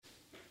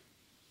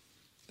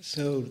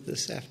So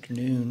this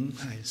afternoon,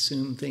 I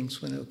assume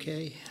things went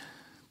okay.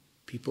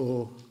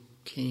 People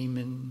came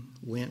and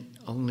went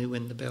only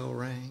when the bell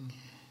rang.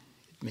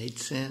 It made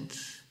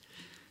sense.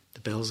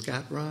 The bells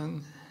got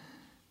rung.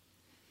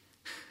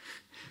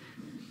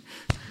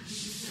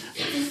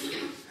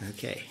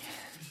 Okay.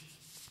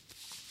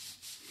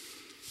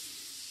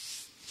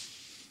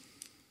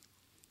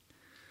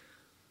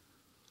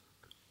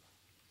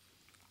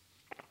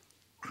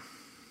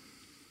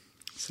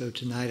 So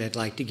tonight I'd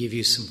like to give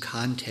you some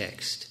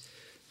context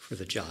for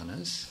the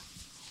jhanas,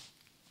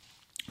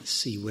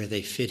 see where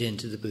they fit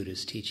into the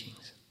Buddha's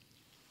teachings.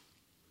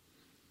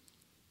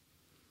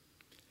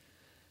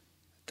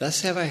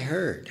 Thus have I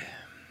heard,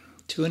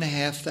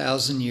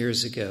 2,500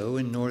 years ago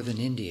in northern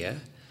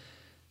India,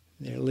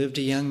 there lived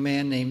a young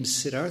man named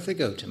Siddhartha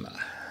Gautama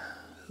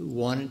who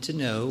wanted to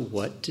know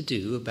what to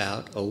do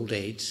about old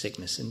age,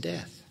 sickness, and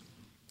death.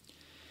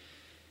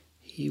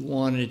 He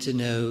wanted to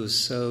know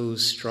so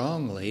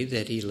strongly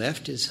that he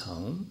left his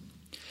home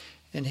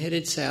and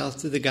headed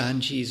south to the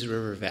Ganges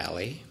River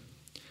Valley,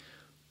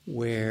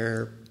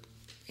 where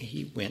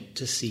he went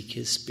to seek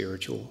his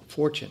spiritual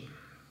fortune.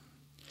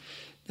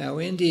 Now,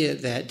 India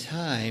at that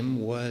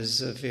time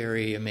was a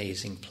very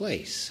amazing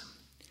place.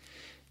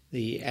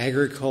 The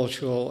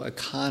agricultural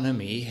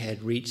economy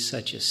had reached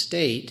such a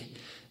state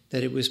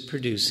that it was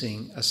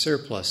producing a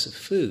surplus of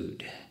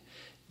food.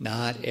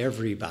 Not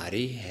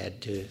everybody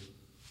had to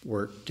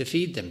work to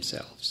feed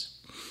themselves.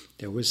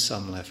 There was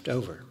some left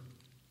over.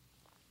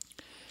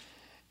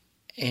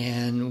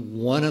 And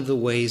one of the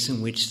ways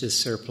in which this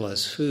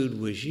surplus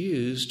food was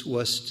used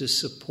was to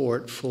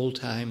support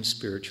full-time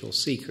spiritual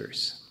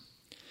seekers.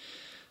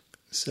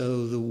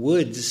 So the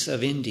woods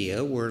of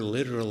India were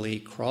literally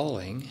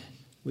crawling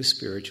with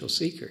spiritual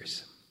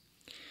seekers.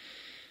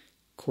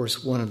 Of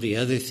course, one of the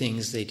other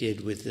things they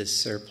did with this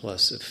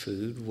surplus of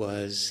food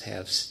was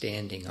have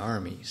standing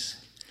armies.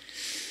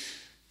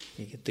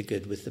 You get the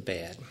good with the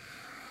bad.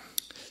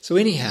 So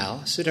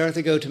anyhow,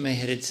 Siddhartha Gautama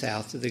headed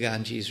south to the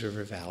Ganges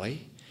River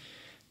Valley,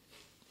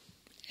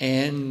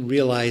 and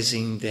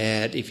realizing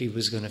that if he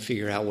was going to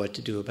figure out what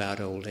to do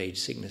about old age,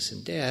 sickness,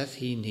 and death,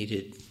 he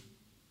needed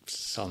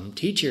some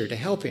teacher to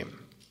help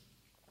him.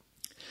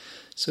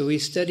 So he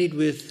studied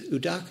with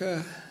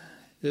Alara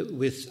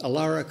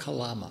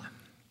Kalama.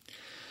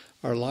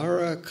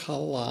 Alara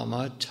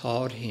Kalama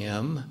taught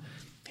him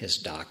his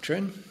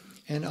doctrine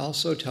and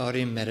also taught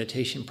him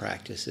meditation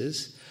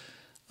practices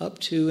up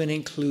to and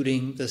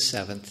including the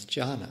 7th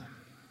jhana.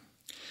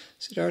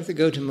 Siddhartha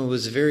Gautama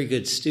was a very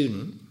good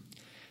student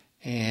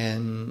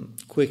and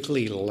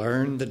quickly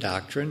learned the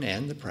doctrine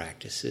and the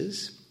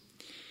practices.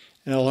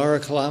 And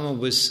Alara Kalama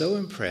was so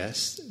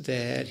impressed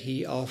that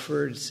he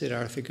offered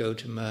Siddhartha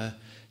Gautama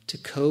to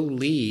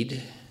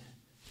co-lead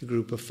the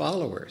group of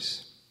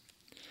followers.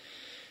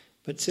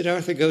 But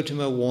Siddhartha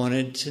Gautama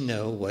wanted to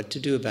know what to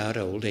do about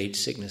old age,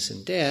 sickness,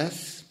 and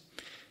death,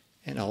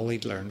 and all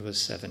he'd learned was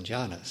 7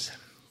 jhanas.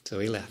 So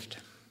he left.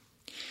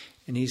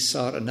 And he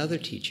sought another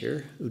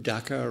teacher,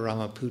 Uddaka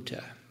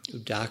Ramaputta,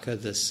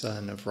 Uddaka the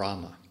son of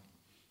Rama.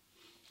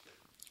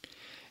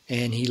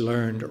 And he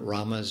learned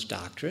Rama's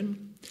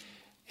doctrine,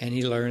 and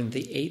he learned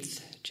the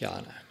 8th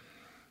jhana.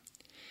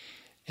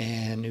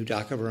 And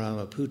Uddaka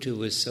Ramaputta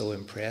was so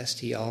impressed,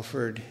 he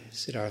offered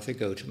Siddhartha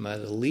Gautama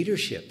the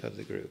leadership of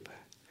the group.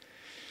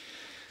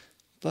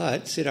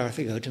 But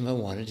Siddhartha Gautama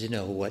wanted to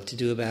know what to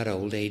do about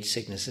old age,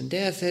 sickness, and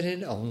death, and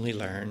had only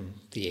learned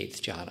the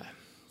 8th jhana.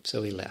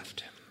 So he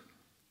left.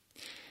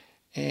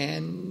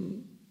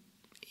 And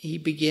he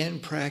began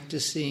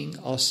practicing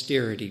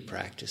austerity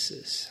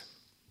practices.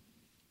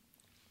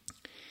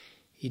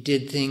 He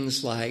did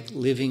things like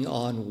living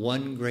on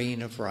 1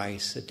 grain of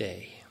rice a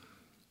day.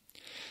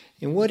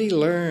 And what he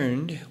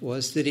learned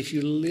was that if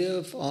you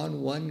live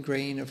on 1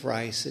 grain of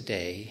rice a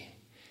day,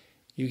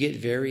 you get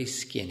very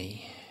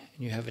skinny.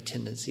 You have a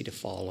tendency to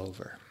fall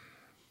over.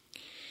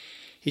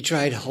 He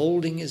tried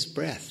holding his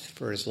breath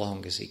for as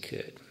long as he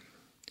could.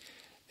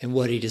 And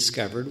what he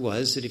discovered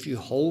was that if you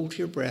hold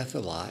your breath a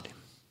lot,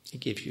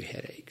 it gives you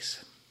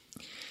headaches.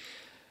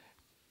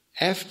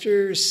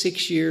 After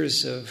 6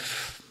 years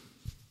of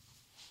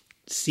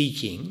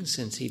seeking,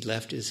 since he'd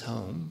left his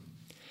home,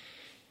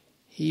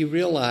 he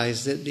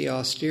realized that the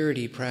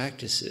austerity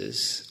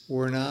practices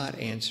were not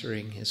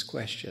answering his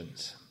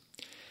questions.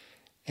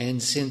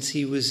 And since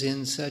he was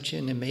in such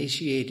an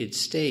emaciated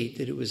state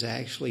that it was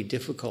actually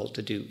difficult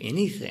to do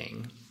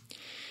anything,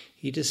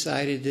 he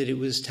decided that it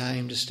was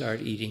time to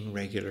start eating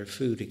regular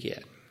food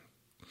again.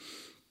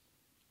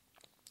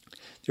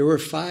 There were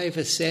 5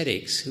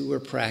 ascetics who were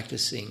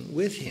practicing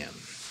with him.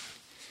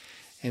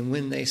 And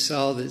when they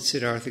saw that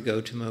Siddhartha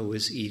Gautama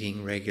was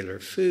eating regular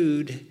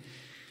food,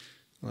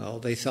 well,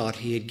 they thought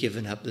he had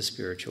given up the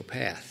spiritual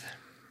path.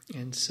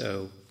 And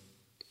so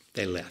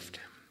they left.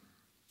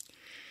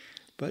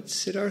 But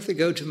Siddhartha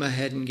Gautama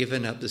hadn't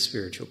given up the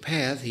spiritual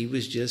path. He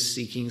was just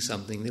seeking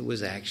something that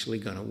was actually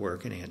going to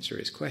work and answer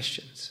his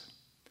questions.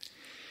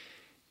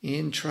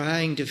 In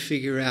trying to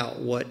figure out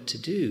what to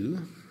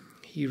do,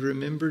 he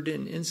remembered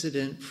an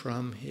incident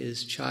from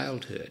his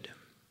childhood.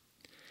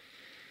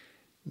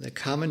 The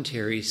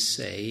commentaries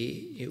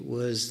say it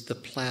was the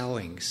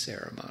plowing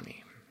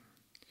ceremony.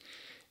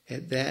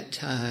 At that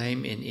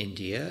time in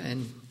India,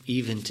 and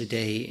even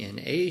today in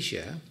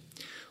Asia,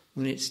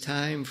 when it's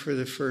time for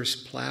the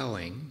first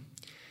plowing,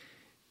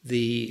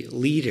 the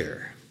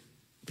leader,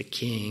 the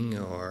king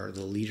or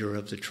the leader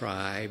of the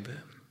tribe,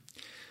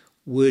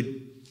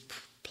 would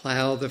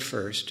plow the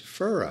first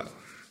furrow.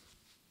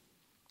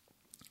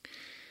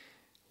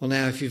 Well,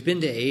 now, if you've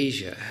been to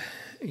Asia,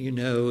 you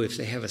know if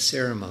they have a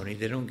ceremony,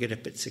 they don't get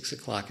up at 6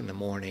 o'clock in the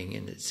morning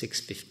and at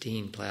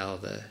 6:15 plow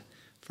the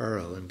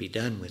furrow and be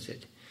done with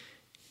it.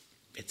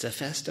 It's a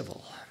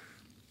festival.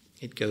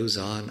 It goes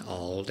on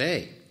all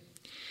day.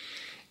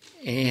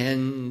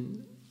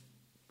 And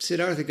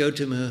Siddhartha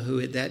Gautama, who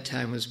at that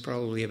time was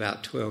probably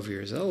about 12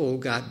 years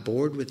old, got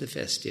bored with the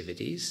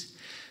festivities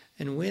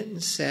and went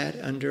and sat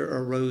under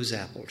a rose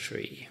apple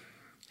tree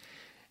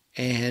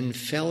and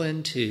fell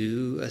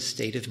into a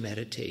state of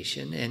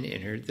meditation and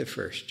entered the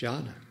first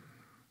jhana.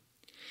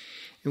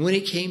 And when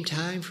it came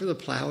time for the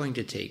plowing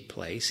to take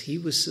place, he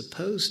was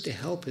supposed to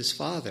help his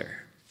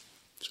father,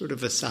 sort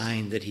of a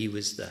sign that he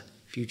was the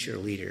future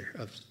leader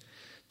of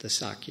the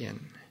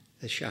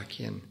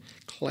Shakyan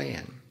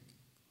clan.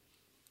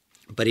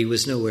 But he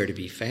was nowhere to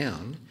be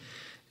found,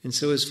 and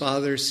so his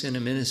father sent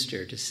a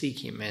minister to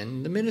seek him,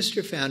 and the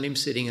minister found him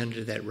sitting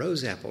under that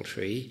rose apple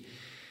tree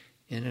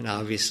in an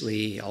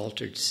obviously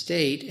altered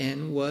state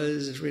and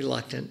was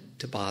reluctant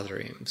to bother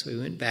him. So he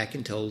went back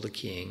and told the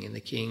king, and the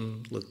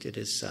king looked at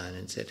his son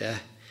and said,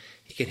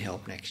 he can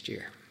help next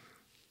year.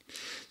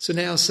 So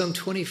now, some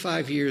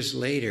 25 years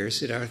later,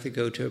 Siddhartha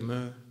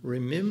Gautama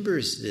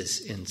remembers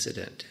this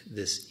incident,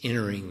 this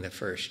entering the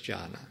first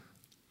jhana.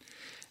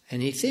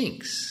 And he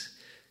thinks,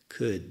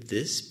 could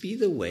this be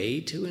the way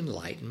to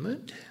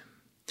enlightenment?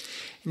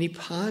 And he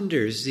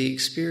ponders the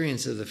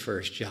experience of the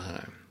first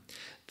jhana.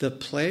 The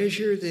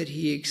pleasure that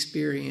he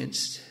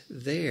experienced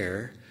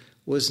there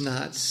was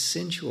not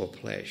sensual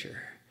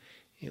pleasure.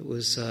 It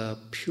was a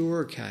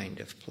pure kind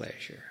of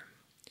pleasure.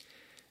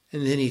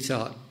 And then he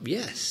thought,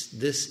 yes,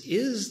 this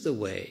is the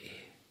way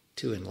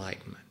to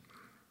enlightenment.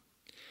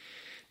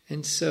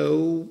 And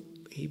so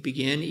he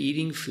began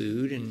eating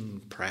food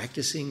and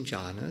practicing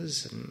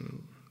jhanas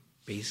and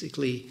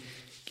basically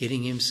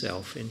getting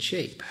himself in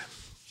shape.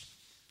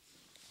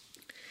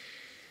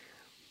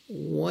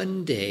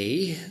 One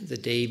day, the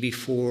day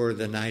before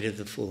the night of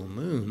the full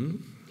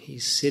moon,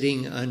 he's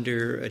sitting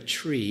under a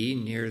tree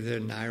near the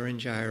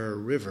Naranjara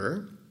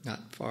River,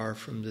 not far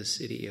from the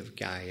city of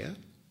Gaia.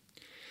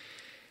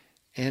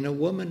 And a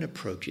woman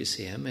approaches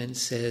him and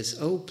says,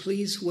 "Oh,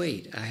 please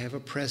wait, I have a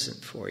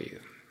present for you."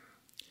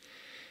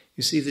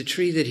 You see, the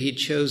tree that he'd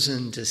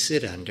chosen to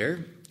sit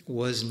under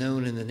was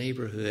known in the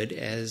neighborhood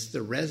as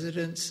the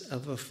residence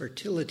of a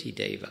fertility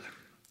deva.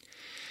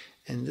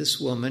 And this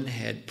woman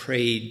had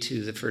prayed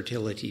to the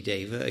fertility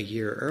deva a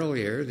year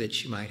earlier that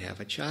she might have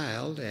a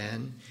child,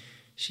 and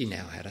she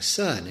now had a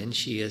son, and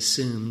she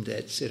assumed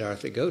that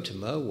Siddhartha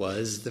Gautama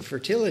was the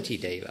fertility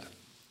deva.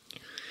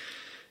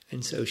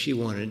 And so she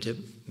wanted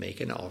to make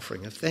an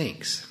offering of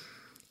thanks.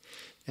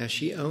 Now,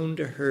 she owned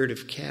a herd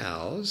of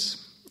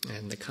cows,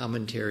 and the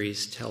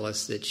commentaries tell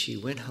us that she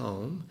went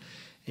home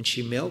and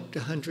she milked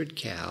 100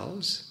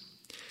 cows,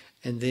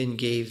 and then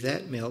gave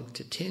that milk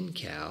to 10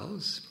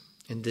 cows,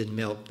 and then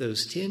milked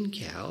those 10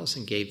 cows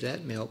and gave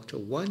that milk to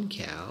 1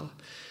 cow,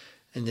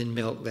 and then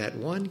milked that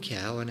 1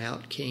 cow, and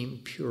out came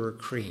pure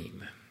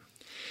cream.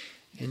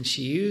 And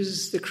she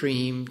used the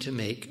cream to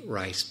make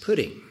rice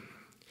pudding.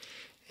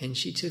 And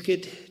she took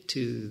it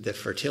to the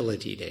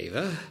fertility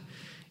deva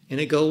in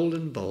a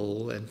golden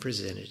bowl and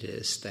presented it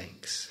as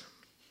thanks.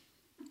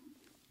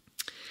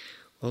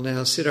 Well,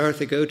 now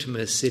Siddhartha Gautama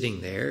is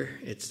sitting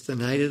there. It's the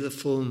night of the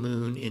full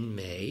moon in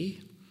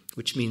May,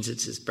 which means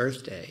it's his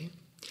birthday.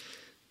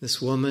 This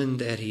woman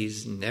that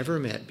he's never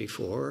met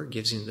before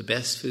gives him the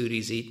best food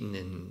he's eaten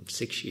in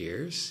 6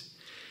 years.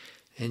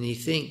 And he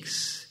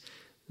thinks,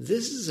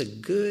 this is a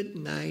good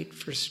night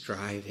for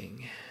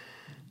striving.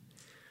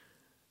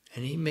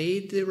 And he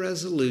made the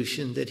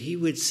resolution that he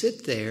would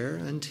sit there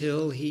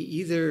until he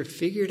either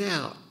figured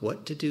out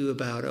what to do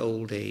about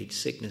old age,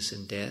 sickness,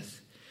 and death,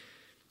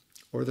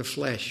 or the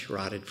flesh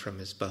rotted from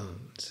his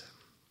bones.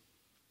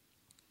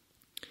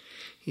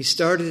 He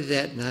started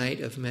that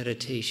night of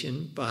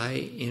meditation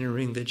by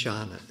entering the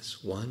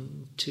jhanas,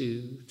 1,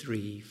 2,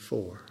 3,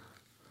 4.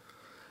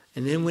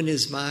 And then when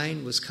his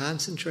mind was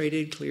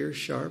concentrated, clear,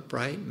 sharp,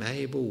 bright,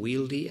 malleable,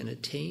 wieldy, and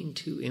attained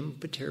to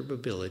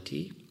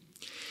imperturbability,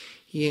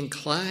 he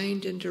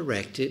inclined and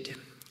directed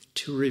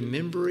to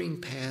remembering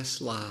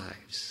past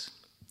lives.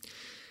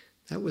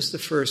 That was the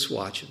first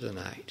watch of the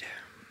night,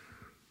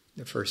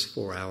 the first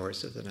 4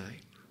 hours of the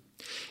night.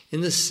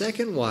 In the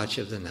second watch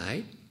of the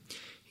night,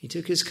 he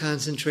took his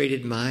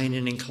concentrated mind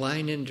and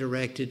inclined and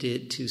directed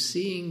it to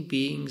seeing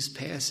beings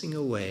passing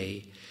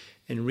away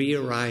and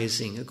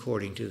re-arising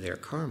according to their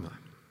karma.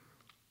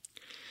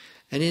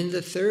 And in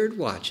the third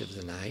watch of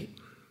the night,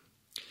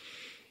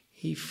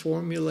 he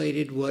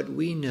formulated what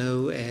we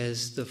know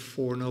as the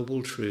Four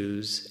Noble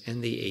Truths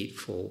and the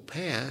Eightfold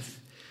Path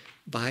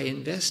by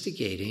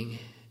investigating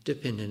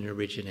dependent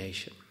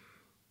origination.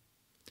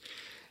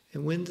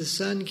 And when the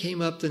sun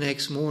came up the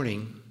next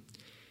morning,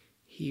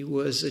 he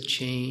was a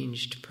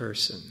changed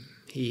person.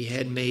 He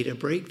had made a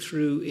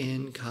breakthrough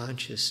in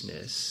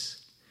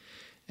consciousness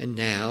and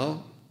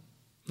now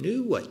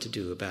knew what to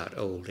do about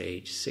old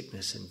age,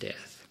 sickness, and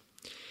death.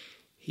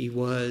 He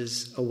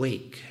was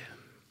awake.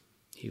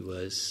 He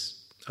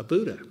was a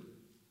Buddha.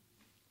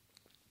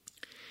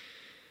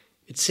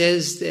 It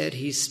says that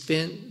he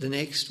spent the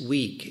next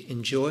week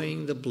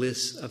enjoying the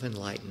bliss of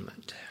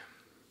enlightenment.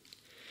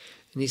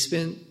 And he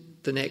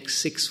spent the next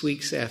 6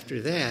 weeks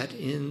after that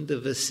in the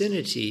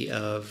vicinity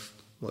of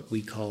what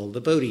we call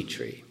the Bodhi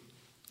tree,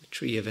 the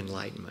tree of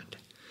enlightenment,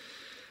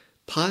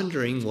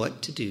 pondering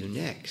what to do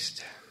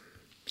next.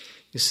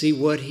 You see,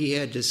 what he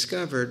had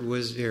discovered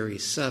was very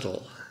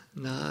subtle,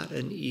 not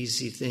an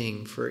easy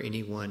thing for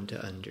anyone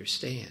to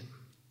understand.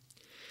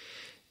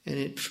 And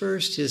at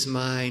first his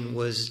mind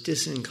was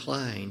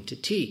disinclined to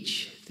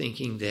teach,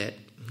 thinking that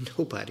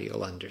nobody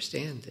will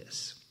understand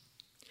this.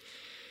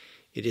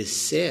 It is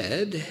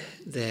said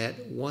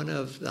that one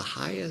of the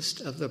highest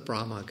of the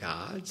Brahma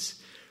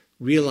gods,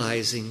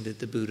 realizing that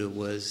the Buddha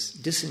was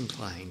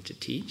disinclined to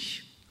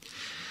teach,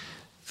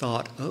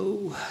 thought,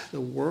 "Oh, the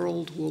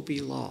world will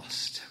be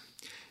lost."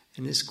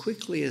 And as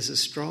quickly as a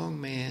strong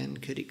man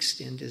could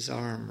extend his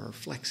arm or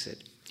flex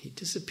it, he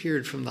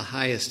disappeared from the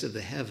highest of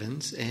the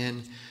heavens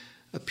and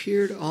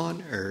appeared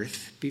on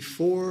earth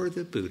before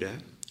the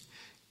Buddha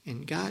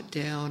and got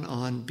down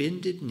on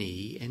bended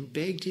knee and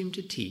begged him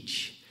to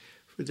teach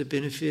for the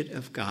benefit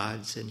of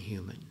gods and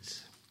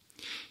humans.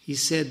 He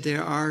said,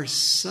 "There are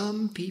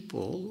some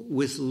people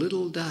with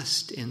little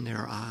dust in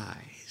their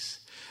eyes.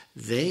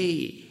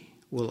 They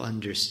will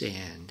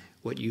understand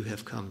what you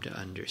have come to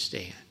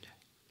understand."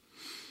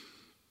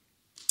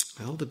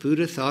 Well, the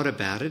Buddha thought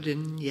about it,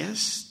 and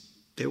yes,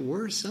 there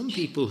were some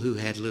people who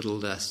had little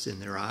dust in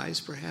their eyes.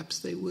 Perhaps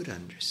they would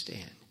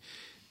understand.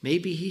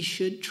 Maybe he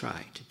should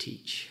try to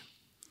teach.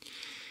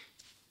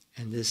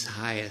 And this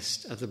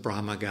highest of the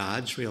Brahma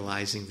gods,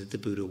 realizing that the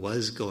Buddha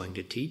was going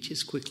to teach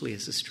as quickly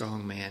as a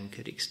strong man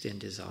could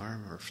extend his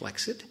arm or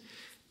flex it,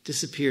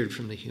 disappeared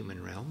from the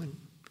human realm and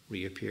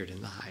reappeared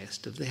in the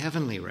highest of the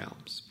heavenly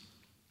realms.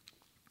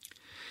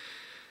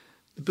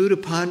 The Buddha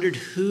pondered,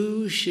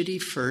 who should he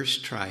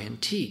first try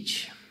and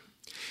teach?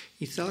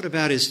 He thought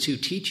about his two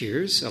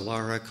teachers,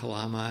 Alara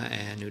Kalama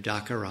and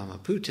Udaka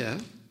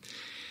Ramaputta.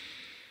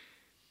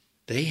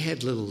 They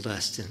had little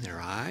dust in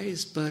their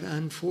eyes, but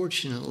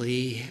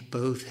unfortunately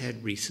both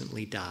had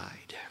recently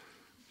died.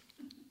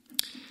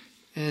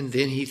 And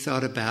then he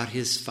thought about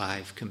his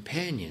 5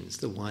 companions,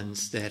 the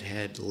ones that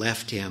had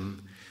left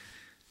him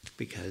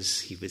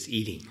because he was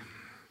eating.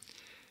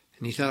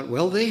 And he thought,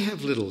 well, they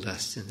have little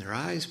dust in their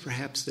eyes,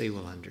 perhaps they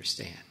will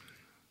understand.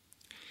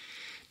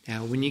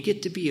 Now, when you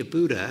get to be a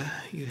Buddha,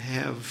 you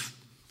have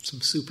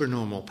some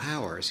supernormal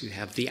powers. You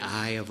have the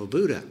eye of a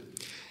Buddha.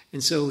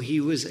 And so he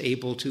was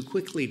able to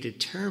quickly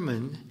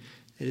determine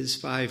that his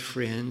 5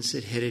 friends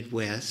had headed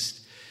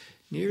west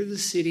near the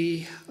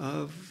city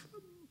of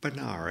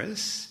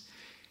Benares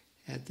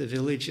at the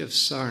village of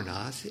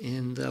Sarnath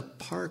in the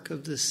Park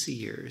of the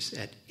Seers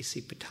at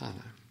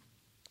Isipatana.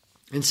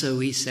 And so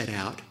he set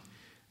out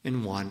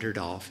and wandered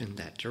off in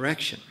that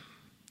direction.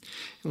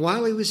 And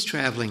while he was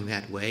traveling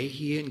that way,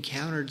 he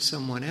encountered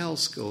someone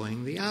else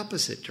going the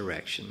opposite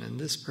direction. And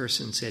this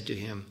person said to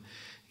him,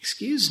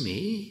 "Excuse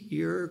me,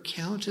 your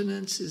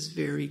countenance is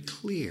very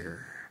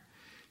clear.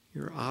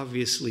 You're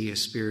obviously a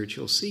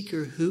spiritual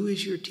seeker. Who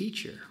is your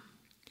teacher?"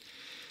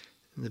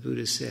 And the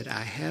Buddha said,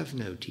 "I have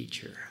no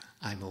teacher.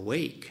 I'm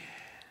awake."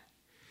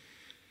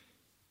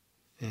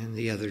 And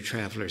the other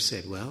traveler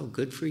said, "Well,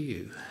 good for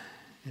you,"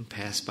 and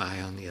passed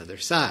by on the other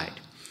side.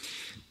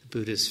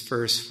 Buddha's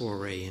first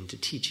foray into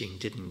teaching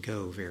didn't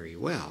go very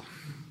well.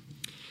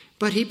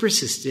 But he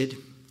persisted,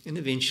 and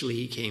eventually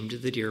he came to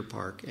the deer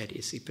park at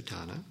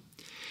Isipatana,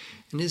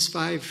 and his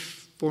 5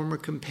 former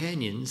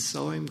companions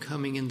saw him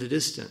coming in the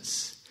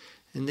distance,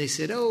 and they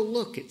said, "Oh,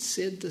 look, it's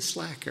Sid the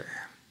Slacker.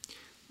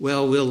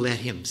 Well, we'll let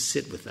him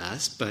sit with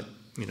us, but,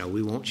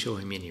 we won't show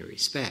him any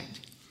respect."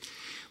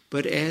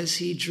 But as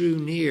he drew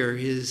near,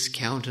 his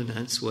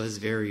countenance was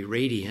very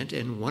radiant,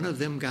 and one of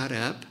them got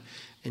up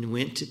and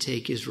went to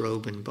take his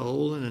robe and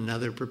bowl, and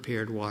another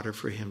prepared water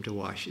for him to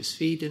wash his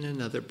feet, and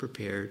another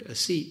prepared a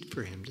seat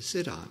for him to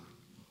sit on.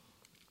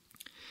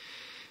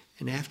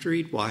 And after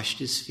he'd washed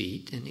his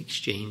feet and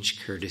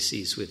exchanged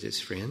courtesies with his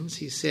friends,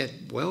 he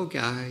said, "Well,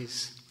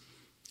 guys,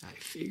 I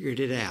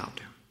figured it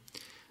out.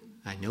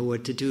 I know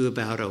what to do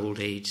about old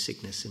age,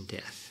 sickness, and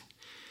death."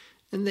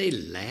 And they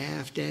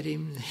laughed at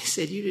him. They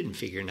said, "You didn't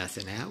figure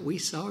nothing out. We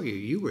saw you.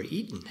 You were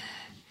eating."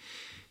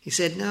 He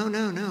said, No,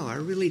 I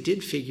really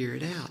did figure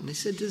it out. And they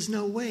said, "There's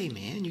no way,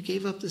 man. You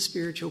gave up the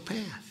spiritual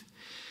path."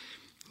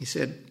 He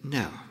said,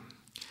 "No.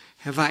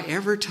 Have I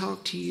ever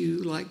talked to you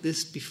like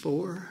this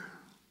before?"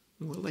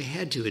 Well, they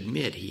had to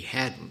admit he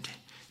hadn't.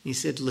 He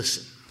said,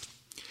 "Listen."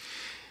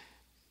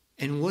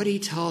 And what he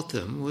taught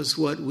them was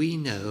what we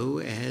know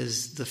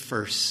as the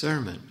first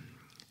sermon.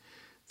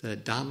 the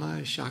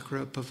Dhamma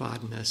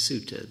Chakrapavadana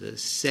Sutta, the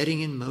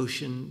setting in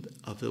motion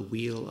of the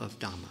wheel of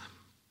Dhamma.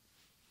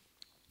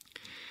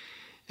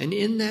 And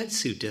in that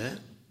sutta,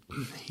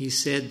 he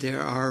said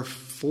there are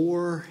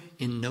 4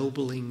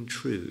 ennobling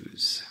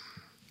truths.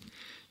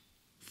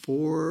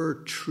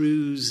 4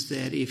 truths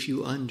that, if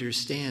you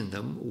understand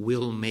them,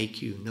 will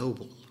make you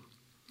noble.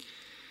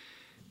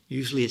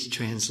 Usually it's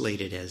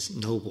translated as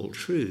noble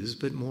truths,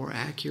 but more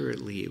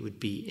accurately it would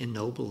be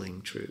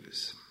ennobling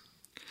truths.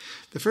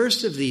 The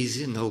first of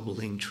these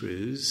ennobling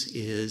truths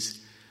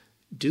is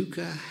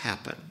dukkha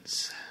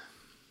happens.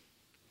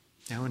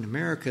 Now in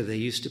America they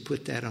used to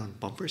put that on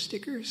bumper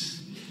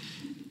stickers.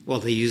 Well,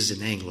 they used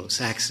an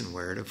Anglo-Saxon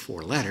word of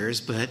 4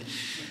 letters, but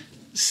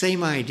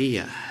same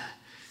idea.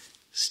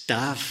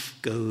 Stuff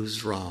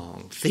goes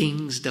wrong.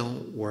 Things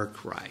don't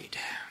work right.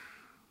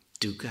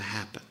 Dukkha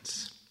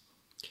happens.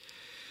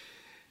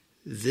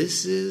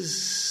 This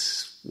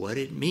is what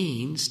it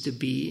means to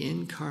be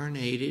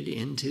incarnated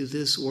into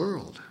this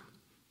world.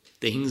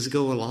 Things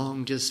go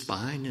along just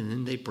fine and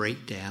then they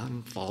break down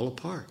and fall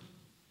apart.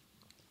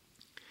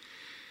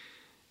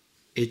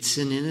 It's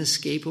an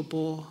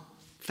inescapable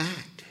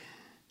fact.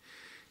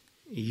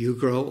 You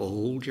grow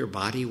old, your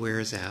body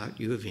wears out,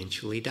 you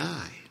eventually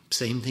die.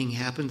 Same thing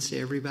happens to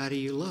everybody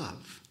you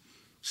love.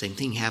 Same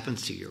thing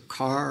happens to your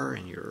car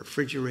and your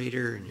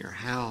refrigerator and your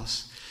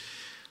house.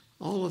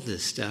 All of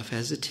this stuff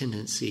has a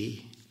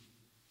tendency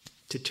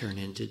to turn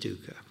into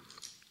dukkha.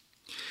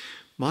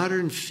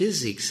 Modern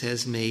physics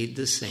has made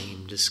the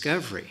same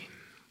discovery.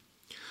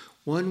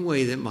 One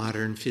way that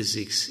modern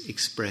physics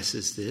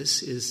expresses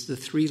this is the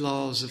 3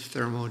 laws of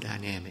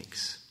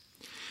thermodynamics.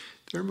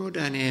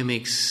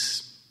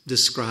 Thermodynamics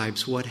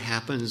describes what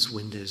happens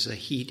when there's a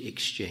heat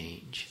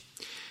exchange.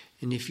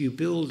 And if you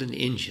build an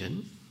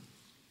engine,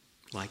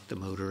 like the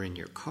motor in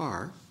your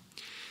car,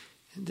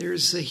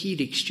 there's a heat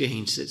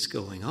exchange that's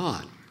going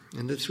on.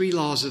 And the 3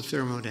 laws of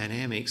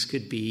thermodynamics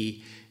could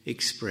be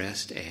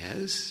expressed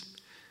as: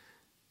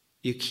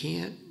 you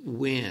can't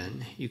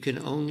win, you can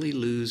only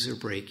lose or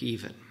break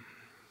even.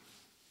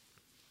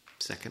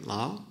 Second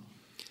law,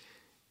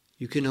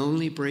 you can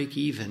only break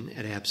even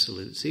at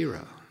absolute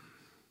 0.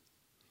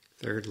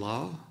 Third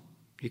law,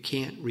 you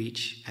can't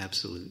reach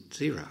absolute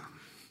 0.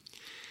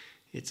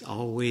 It's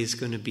always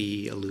going to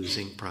be a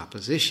losing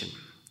proposition.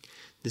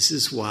 This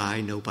is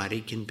why nobody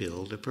can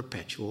build a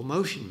perpetual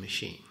motion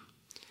machine.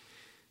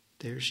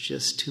 There's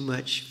just too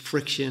much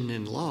friction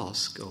and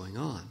loss going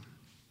on.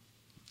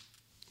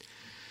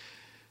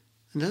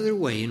 Another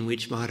way in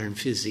which modern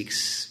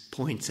physics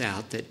points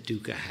out that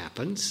dukkha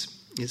happens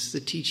is the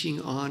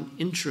teaching on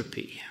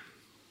entropy.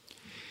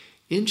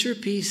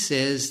 Entropy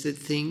says that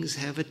things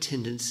have a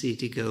tendency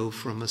to go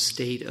from a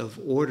state of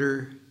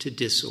order to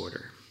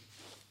disorder.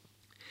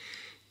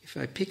 If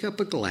I pick up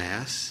a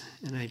glass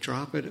and I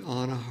drop it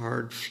on a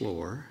hard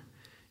floor,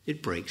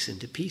 it breaks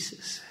into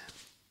pieces.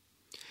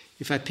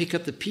 If I pick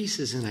up the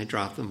pieces and I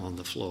drop them on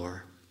the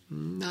floor,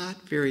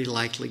 not very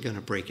likely going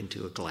to break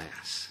into a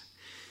glass.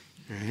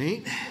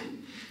 Right?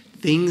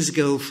 Things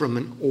go from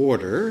an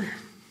order,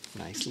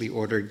 nicely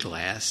ordered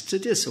glass, to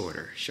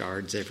disorder,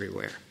 shards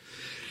everywhere.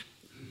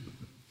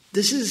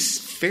 This is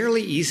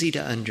fairly easy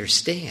to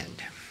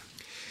understand.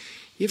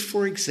 If,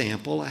 for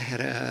example, I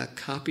had a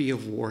copy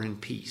of War and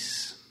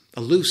Peace,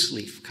 a loose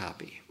leaf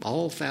copy,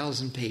 all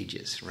 1,000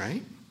 pages,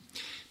 right?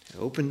 I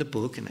open the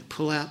book and I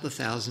pull out the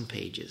 1,000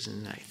 pages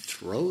and I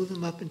throw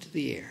them up into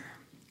the air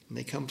and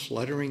they come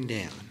fluttering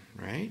down,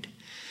 right?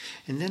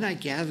 And then I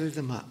gather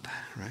them up,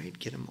 right?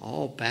 Get them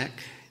all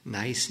back,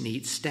 nice,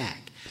 neat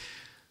stack.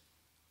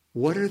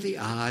 What are the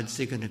odds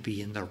they're going to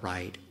be in the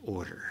right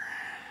order?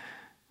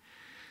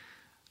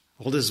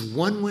 Well, there's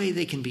one way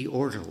they can be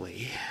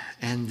orderly,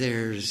 and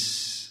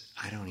there's,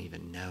 I don't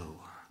even know.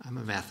 I'm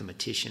a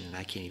mathematician and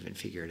I can't even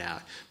figure it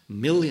out.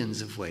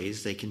 Millions of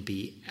ways they can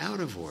be out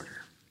of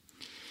order.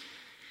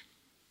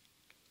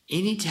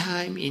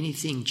 Anytime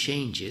anything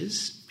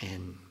changes,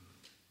 and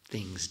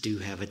things do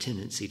have a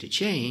tendency to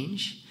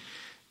change,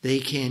 they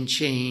can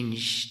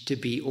change to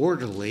be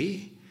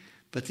orderly,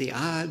 but the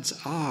odds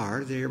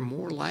are they're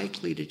more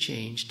likely to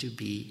change to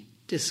be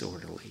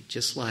disorderly,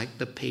 just like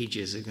the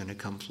pages are going to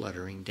come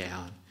fluttering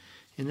down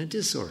in a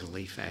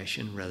disorderly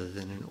fashion rather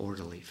than an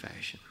orderly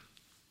fashion.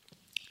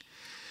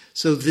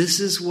 So this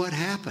is what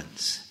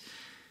happens.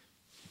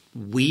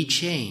 We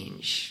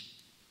change.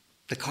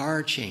 The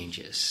car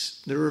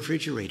changes. The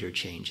refrigerator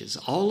changes.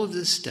 All of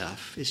this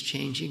stuff is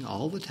changing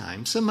all the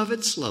time. Some of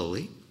it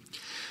slowly,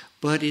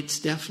 but it's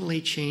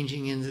definitely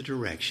changing in the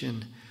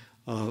direction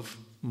of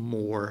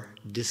more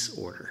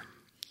disorder.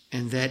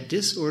 And that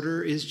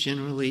disorder is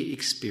generally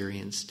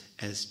experienced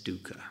as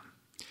dukkha.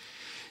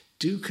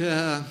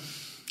 Dukkha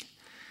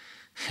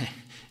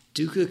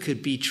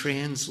could be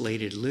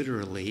translated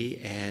literally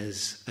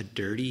as a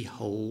dirty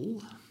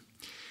hole,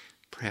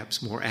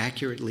 perhaps more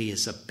accurately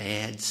as a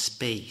bad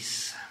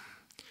space.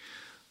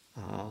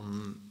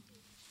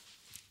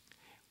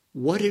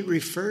 What it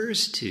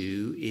refers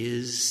to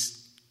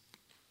is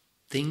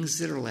things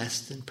that are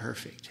less than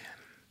perfect.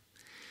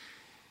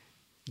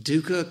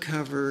 Dukkha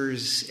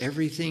covers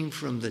everything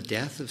from the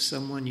death of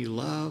someone you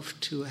love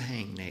to a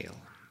hangnail.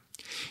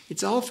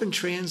 It's often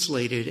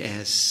translated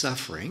as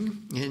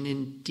suffering, and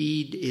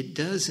indeed it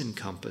does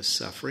encompass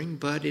suffering,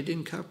 but it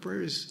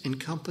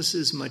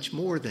encompasses much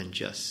more than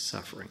just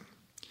suffering.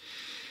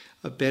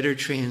 A better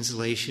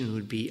translation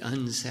would be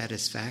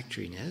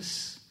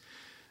unsatisfactoriness.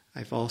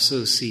 I've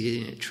also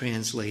seen it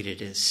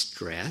translated as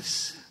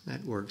stress.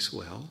 That works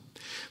well.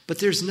 But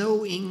there's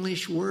no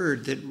English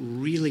word that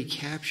really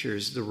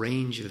captures the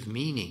range of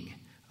meaning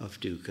of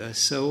dukkha,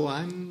 so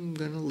I'm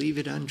going to leave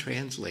it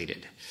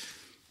untranslated.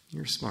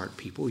 You're smart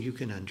people. You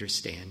can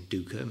understand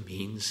dukkha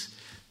means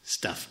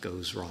stuff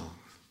goes wrong.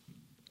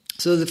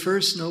 So the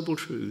first noble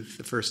truth,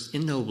 the first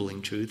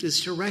ennobling truth,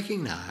 is to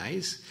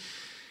recognize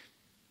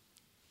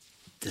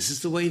this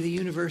is the way the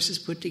universe is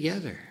put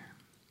together.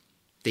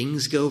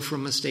 Things go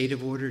from a state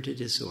of order to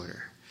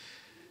disorder.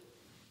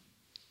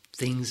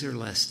 Things are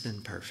less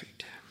than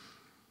perfect.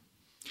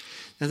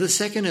 Now, the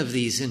second of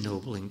these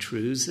ennobling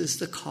truths is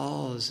the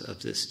cause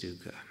of this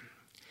dukkha.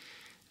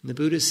 And the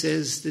Buddha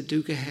says that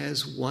dukkha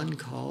has one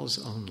cause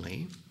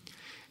only,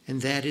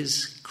 and that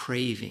is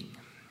craving.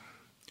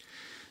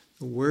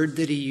 The word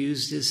that he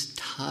used is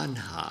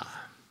tanha,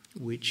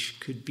 which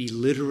could be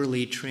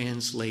literally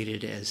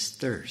translated as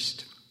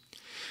thirst.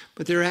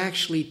 But there are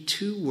actually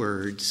two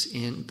words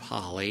in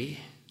Pali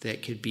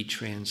that could be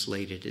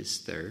translated as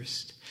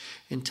thirst.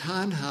 And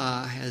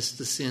tanha has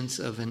the sense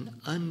of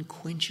an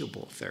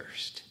unquenchable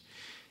thirst.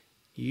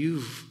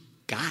 You've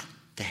got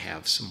to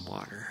have some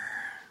water.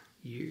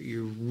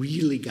 You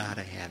really got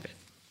to have it.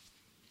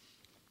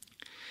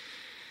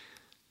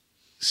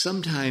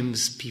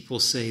 Sometimes people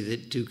say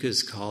that dukkha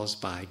is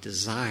caused by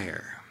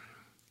desire.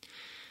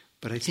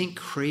 But I think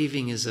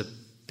craving is a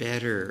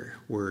better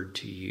word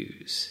to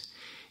use.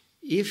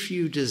 If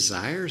you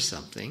desire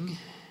something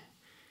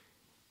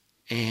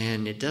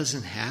and it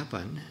doesn't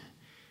happen,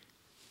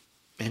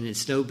 and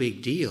it's no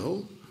big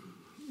deal,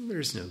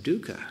 there's no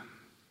dukkha,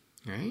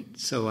 right?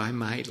 So I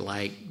might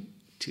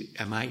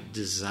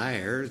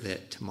desire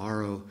that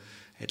tomorrow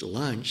at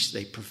lunch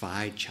they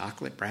provide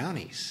chocolate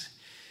brownies.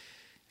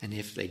 And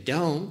if they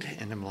don't,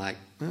 and I'm like,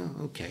 oh,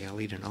 okay,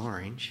 I'll eat an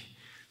orange,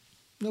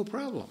 no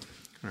problem,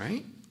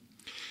 right?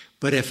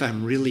 But if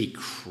I'm really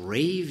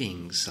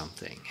craving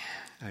something,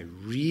 I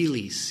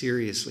really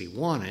seriously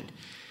want it,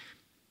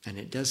 and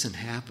it doesn't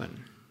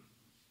happen,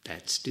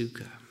 that's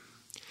dukkha.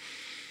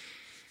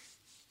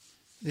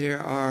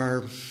 There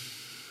are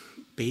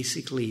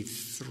basically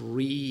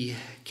three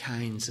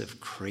kinds of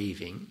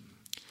craving.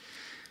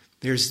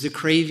 There's the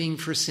craving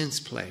for sense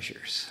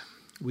pleasures.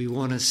 We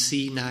want to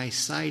see nice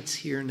sights,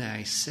 hear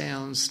nice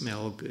sounds,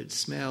 smell good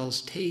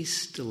smells,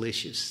 taste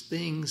delicious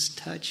things,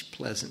 touch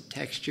pleasant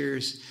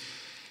textures,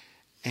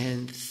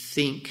 and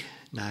think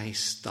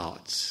nice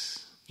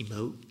thoughts,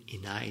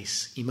 emote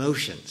nice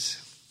emotions.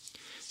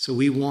 So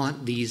we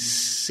want these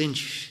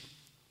sense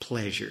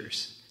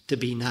pleasures to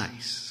be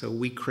nice. So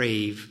we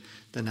crave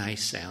the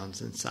nice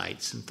sounds and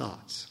sights and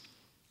thoughts.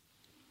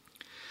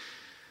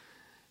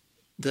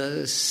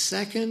 The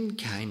second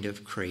kind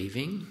of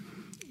craving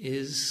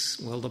is,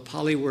 well, the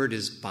Pali word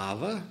is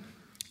bhava,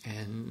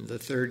 and the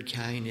third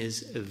kind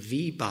is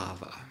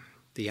vibhava,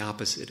 the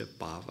opposite of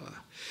bhava.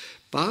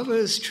 Bhava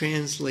is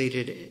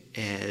translated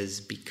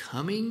as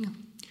becoming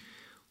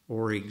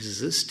or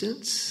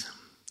existence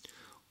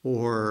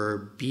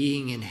or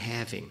being and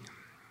having.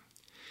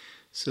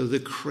 So the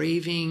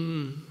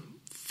craving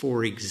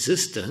for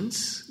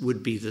existence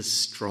would be the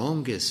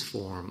strongest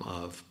form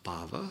of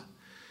bhava.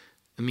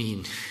 I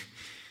mean,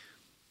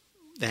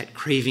 that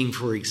craving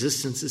for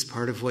existence is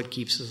part of what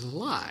keeps us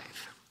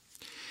alive.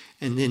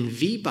 And then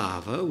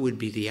vibhava would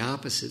be the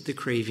opposite, the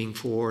craving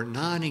for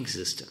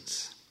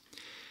non-existence.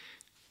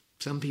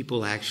 Some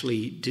people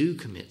actually do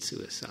commit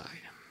suicide.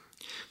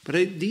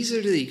 But these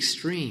are the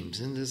extremes,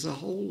 and there's a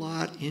whole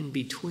lot in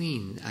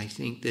between, I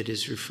think, that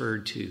is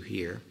referred to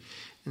here.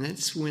 And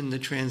that's when the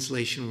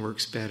translation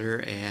works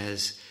better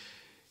as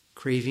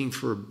craving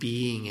for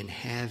being and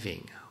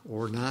having,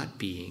 or not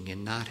being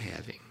and not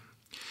having.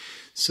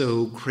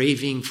 So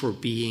craving for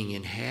being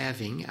and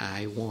having,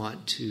 I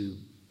want to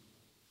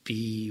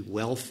be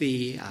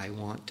wealthy, I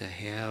want to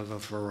have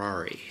a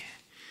Ferrari.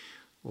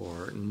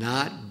 Or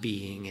not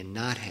being and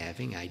not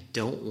having, I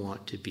don't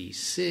want to be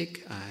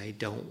sick, I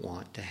don't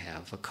want to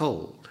have a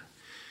cold.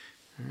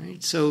 All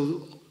right,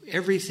 so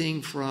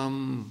everything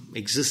from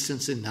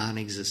existence and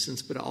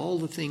non-existence, but all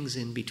the things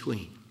in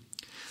between,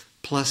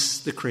 plus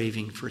the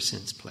craving for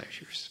sense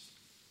pleasures.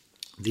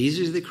 These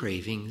are the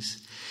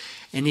cravings,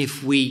 and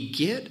if we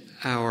get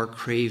our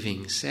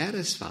craving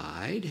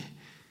satisfied,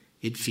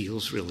 it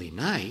feels really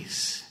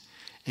nice,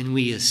 and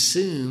we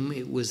assume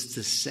it was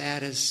the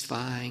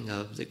satisfying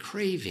of the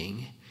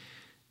craving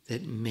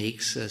that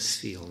makes us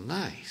feel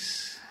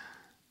nice.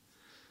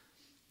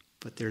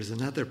 But there's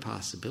another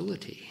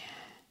possibility.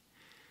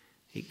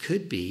 It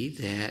could be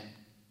that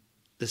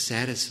the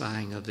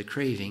satisfying of the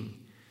craving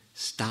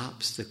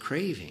stops the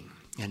craving,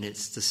 and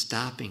it's the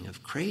stopping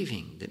of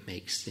craving that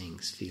makes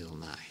things feel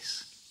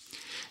nice.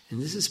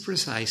 And this is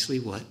precisely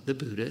what the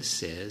Buddha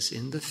says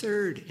in the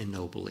third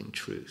ennobling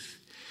truth.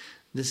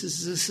 This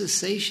is the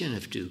cessation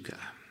of dukkha.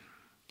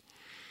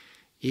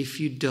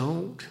 If you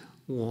don't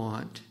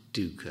want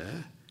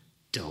dukkha,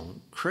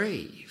 don't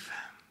crave.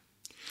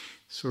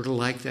 Sort of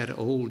like that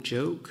old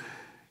joke,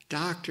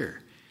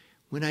 doctor,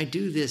 when I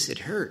do this, it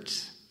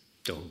hurts.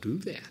 Don't do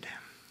that.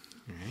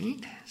 Right?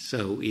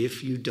 So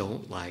if you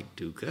don't like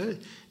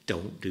dukkha,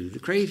 don't do the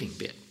craving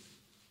bit.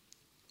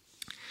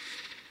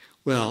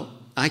 Well,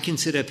 I can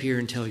sit up here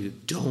and tell you,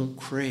 don't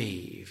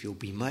crave. You'll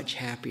be much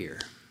happier.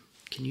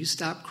 Can you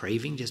stop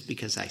craving just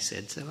because I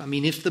said so? I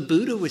mean, if the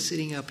Buddha was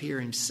sitting up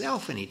here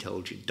himself and he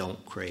told you,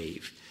 don't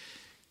crave,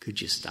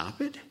 could you stop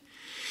it?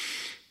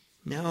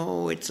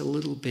 No, it's a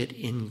little bit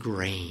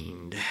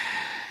ingrained,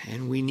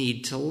 and we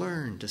need to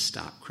learn to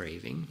stop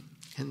craving.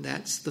 And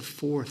that's the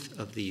fourth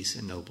of these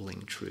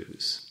ennobling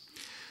truths.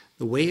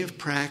 The way of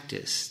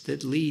practice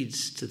that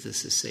leads to the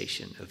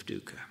cessation of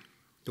dukkha.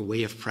 The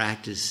way of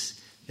practice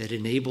that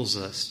enables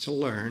us to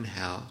learn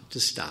how to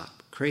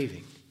stop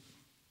craving.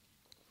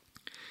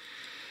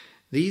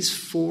 These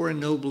four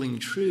ennobling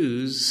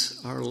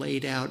truths are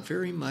laid out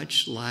very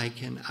much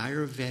like an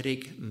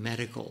Ayurvedic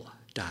medical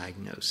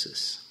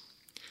diagnosis.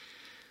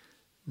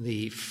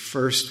 The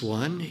first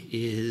one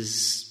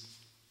is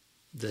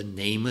the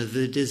name of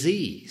the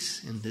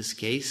disease. In this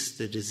case,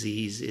 the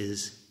disease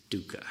is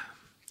dukkha,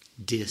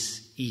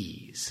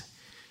 dis-ease.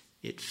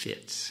 It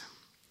fits.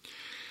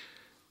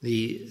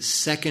 The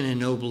second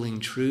ennobling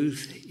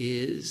truth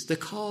is the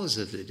cause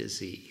of the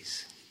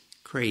disease,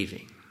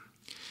 craving.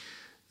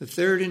 The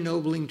third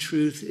ennobling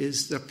truth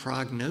is the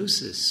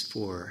prognosis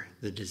for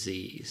the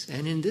disease.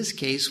 And in this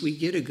case, we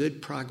get a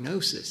good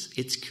prognosis.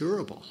 It's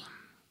curable.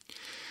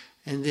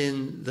 And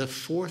then the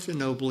fourth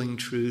ennobling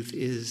truth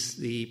is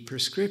the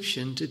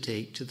prescription to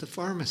take to the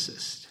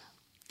pharmacist.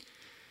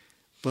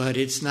 But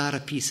it's not a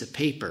piece of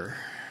paper.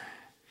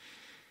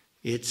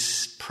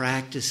 It's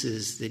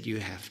practices that you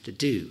have to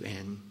do,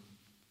 and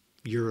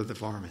you're the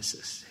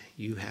pharmacist.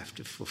 You have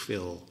to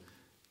fulfill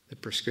the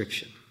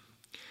prescription.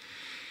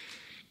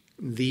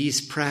 These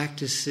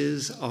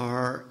practices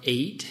are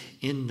 8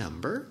 in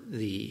number,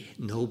 the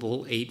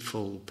Noble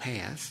Eightfold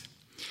Path,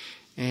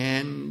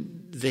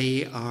 and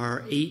they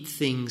are 8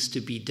 things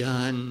to be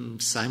done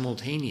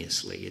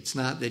simultaneously. It's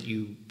not that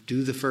you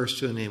do the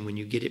first one and when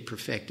you get it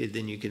perfected,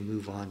 then you can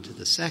move on to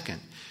the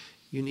second.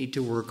 You need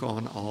to work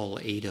on all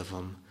 8 of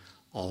them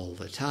all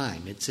the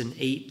time. It's an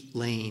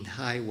 8-lane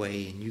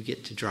highway, and you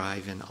get to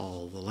drive in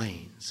all the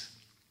lanes.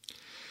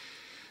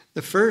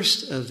 The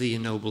first of the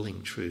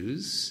ennobling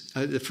truths,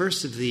 the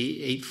first of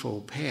the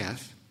Eightfold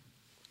Path,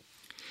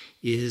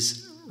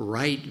 is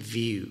right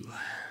view.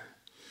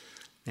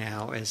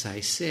 Now, as I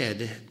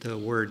said, the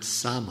word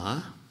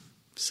samaditi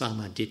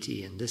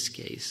in this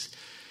case,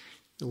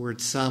 the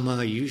word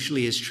sama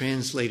usually is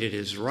translated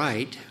as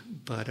right,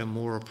 but a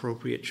more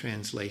appropriate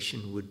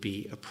translation would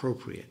be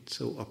appropriate.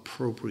 So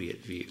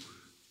appropriate view.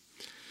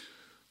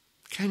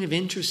 Kind of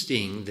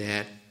interesting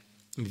that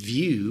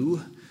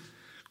view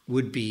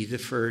would be the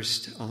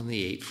first on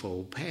the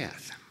Eightfold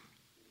Path.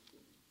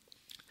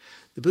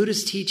 The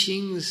Buddha's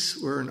teachings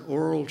were an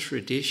oral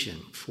tradition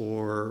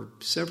for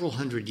several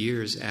hundred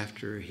years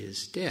after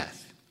his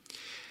death.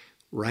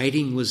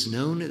 Writing was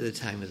known at the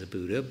time of the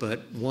Buddha,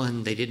 but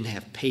one, they didn't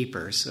have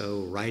paper,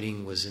 so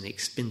writing was an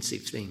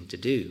expensive thing to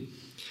do.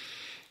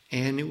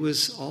 And it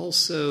was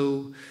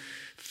also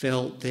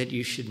felt that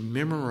you should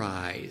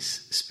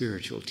memorize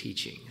spiritual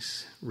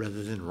teachings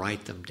rather than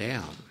write them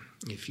down.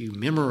 If you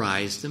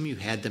memorized them, you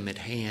had them at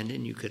hand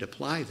and you could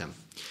apply them.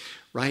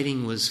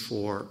 Writing was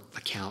for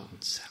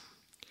accountants.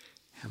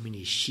 How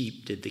many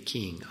sheep did the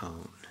king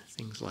own?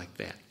 Things like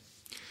that.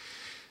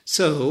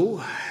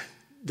 So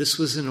this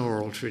was an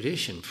oral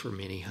tradition for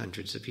many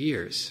hundreds of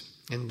years.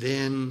 And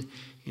then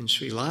in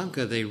Sri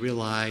Lanka, they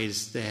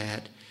realized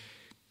that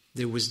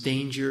there was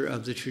danger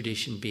of the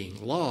tradition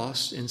being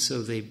lost, and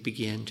so they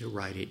began to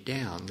write it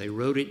down. They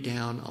wrote it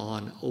down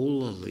on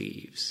ola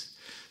leaves,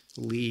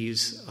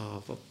 leaves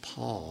of a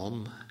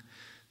palm,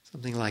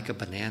 something like a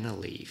banana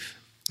leaf.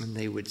 And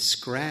they would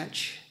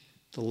scratch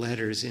the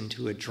letters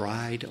into a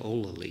dried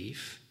ola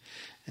leaf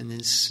and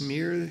then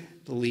smear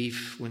the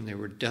leaf when they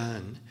were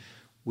done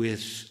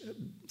with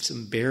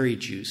some berry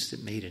juice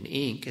that made an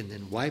ink, and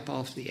then wipe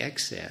off the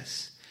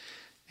excess.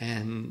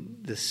 And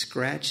the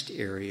scratched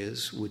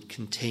areas would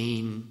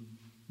contain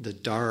the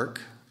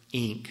dark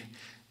ink,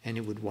 and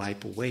it would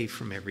wipe away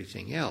from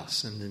everything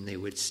else. And then they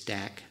would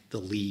stack the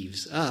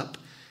leaves up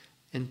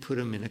and put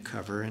them in a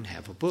cover and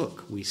have a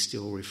book. We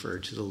still refer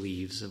to the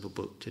leaves of a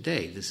book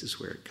today. This is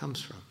where it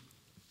comes from.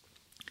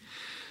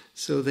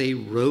 So they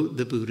wrote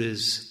the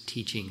Buddha's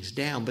teachings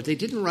down, but they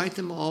didn't write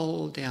them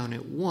all down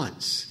at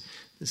once.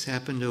 This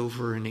happened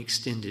over an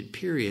extended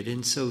period.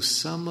 And so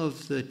some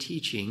of the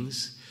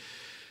teachings,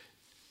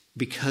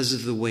 because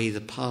of the way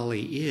the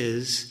Pali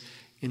is,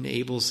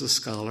 enables the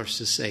scholars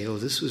to say, oh,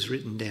 this was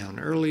written down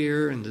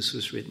earlier and this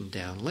was written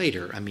down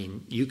later. I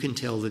mean, you can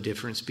tell the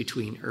difference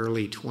between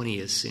early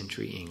 20th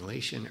century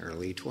English and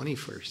early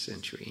 21st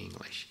century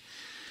English.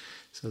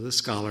 So the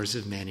scholars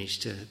have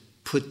managed to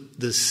put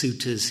the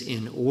suttas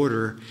in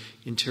order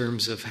in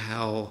terms of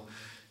how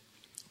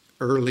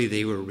early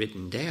they were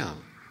written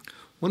down.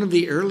 One of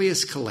the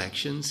earliest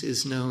collections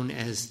is known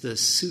as the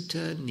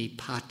Sutta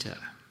Nipata.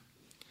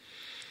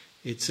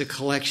 It's a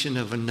collection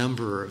of a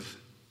number of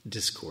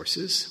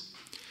discourses,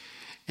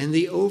 and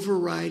the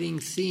overriding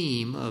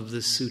theme of the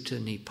Sutta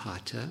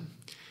Nipata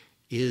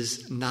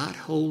is not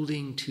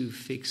holding to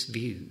fixed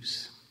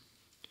views.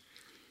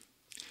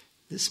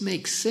 This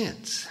makes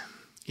sense.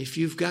 If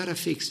you've got a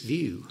fixed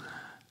view,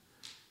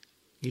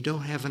 you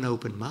don't have an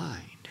open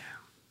mind.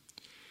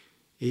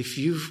 If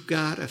you've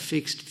got a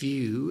fixed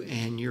view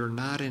and you're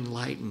not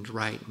enlightened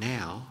right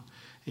now,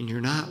 and you're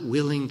not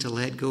willing to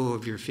let go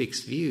of your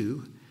fixed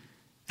view,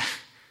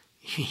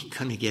 you ain't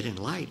going to get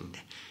enlightened.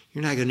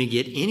 You're not going to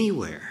get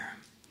anywhere.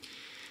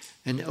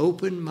 An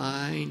open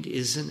mind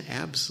is an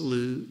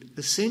absolute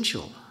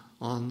essential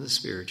on the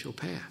spiritual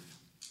path.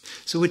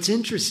 So it's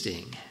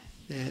interesting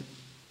that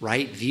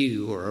right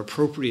view or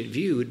appropriate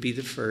view would be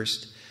the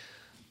first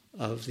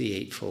of the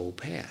Eightfold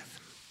Path.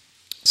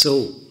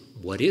 So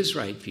what is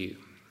right view?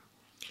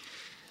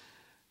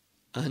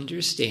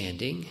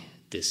 Understanding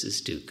this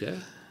is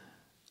dukkha.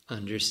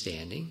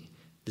 Understanding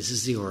this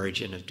is the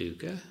origin of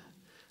dukkha.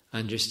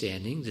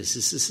 Understanding this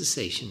is the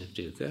cessation of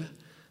dukkha.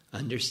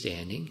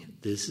 Understanding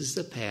this is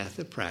the path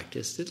of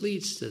practice that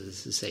leads to the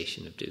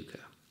cessation of dukkha.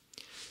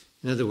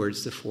 In other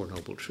words, the Four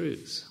Noble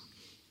Truths.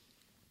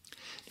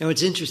 Now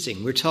it's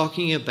interesting, we're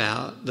talking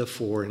about the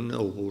Four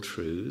Noble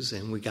Truths,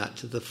 and we got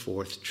to the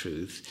fourth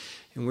truth,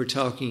 and we're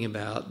talking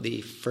about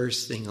the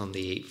first thing on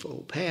the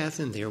Eightfold Path,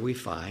 and there we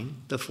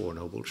find the Four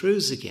Noble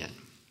Truths again.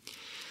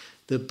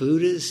 The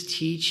Buddha's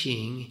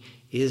teaching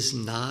is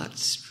not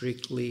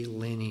strictly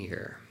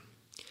linear.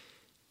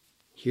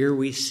 Here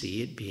we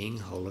see it being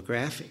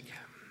holographic.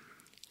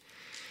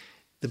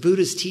 The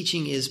Buddha's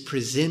teaching is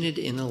presented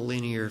in a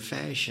linear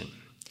fashion.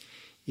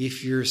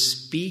 If you're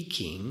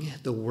speaking,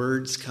 the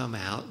words come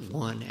out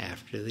one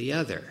after the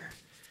other.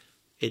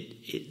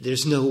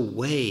 There's no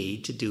way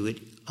to do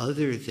it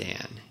other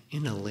than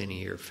in a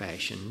linear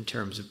fashion in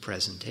terms of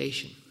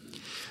presentation.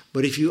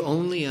 But if you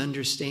only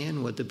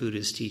understand what the Buddha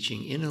is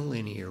teaching in a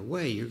linear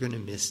way, you're going to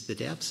miss the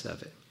depths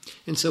of it.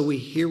 And so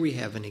here we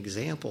have an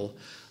example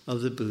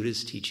of the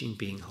Buddha's teaching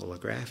being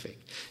holographic.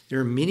 There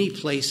are many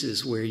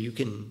places where you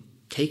can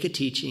take a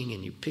teaching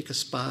and you pick a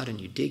spot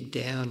and you dig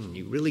down and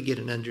you really get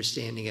an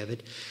understanding of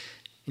it,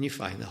 and you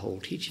find the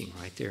whole teaching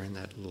right there in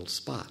that little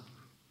spot.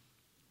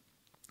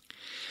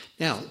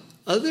 Now,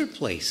 other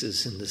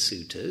places in the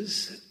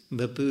suttas,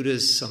 the Buddha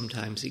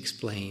sometimes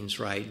explains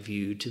right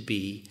view to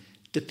be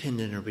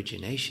dependent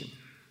origination.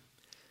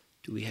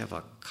 Do we have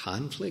a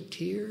conflict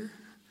here?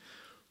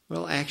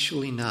 Well,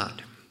 actually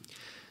not.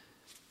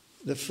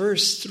 The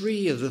first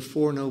three of the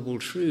Four Noble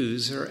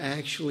Truths are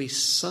actually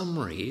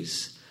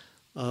summaries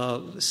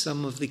of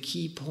some of the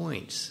key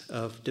points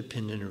of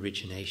dependent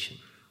origination.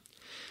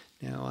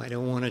 Now, I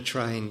don't want to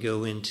try and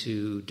go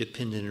into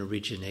dependent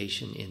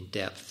origination in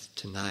depth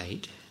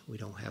tonight. We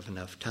don't have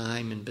enough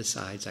time, and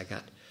besides, I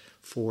got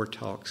 4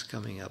 talks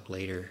coming up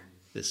later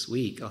this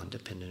week on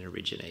dependent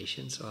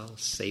origination, so I'll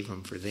save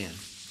them for then.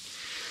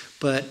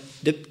 But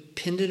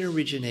dependent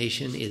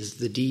origination is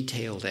the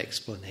detailed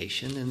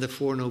explanation, and the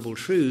Four Noble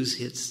Truths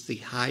hits the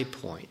high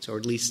points, or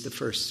at least the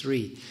first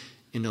 3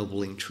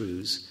 ennobling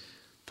truths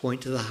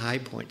point to the high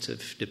points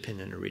of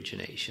dependent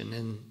origination,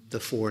 and the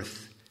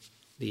fourth,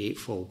 the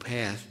Eightfold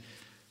Path,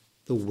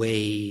 the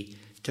way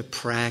to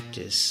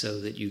practice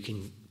so that you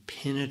can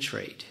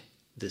penetrate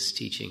this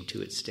teaching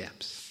to its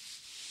depths.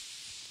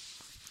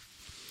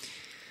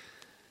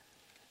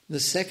 The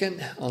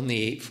second on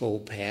the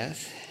Eightfold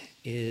Path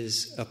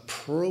is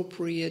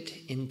appropriate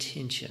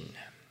intention.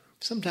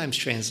 Sometimes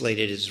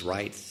translated as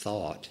right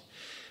thought,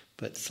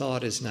 but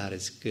thought is not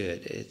as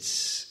good.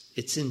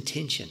 It's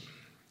intention.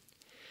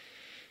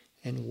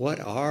 And what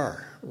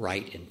are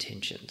right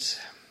intentions?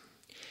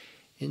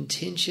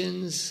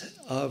 Intentions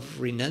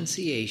of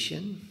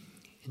renunciation,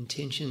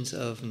 intentions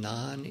of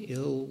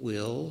non-ill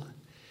will,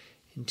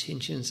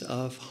 intentions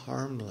of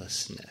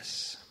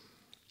harmlessness.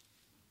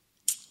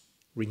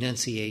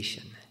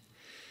 Renunciation.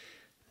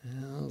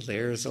 Well,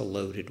 there's a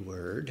loaded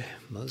word.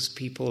 Most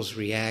people's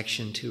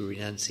reaction to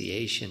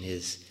renunciation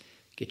is,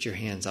 get your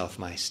hands off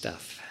my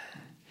stuff.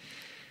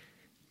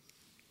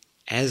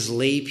 As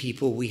lay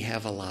people, we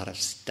have a lot of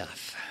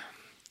stuff.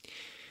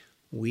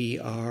 We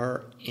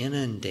are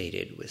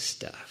inundated with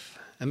stuff.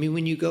 I mean,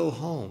 when you go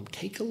home,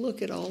 take a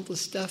look at all the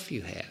stuff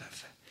you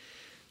have.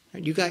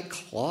 You got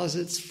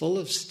closets full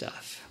of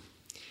stuff.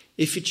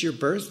 If it's your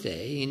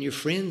birthday and your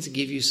friends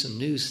give you some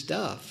new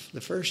stuff,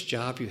 the first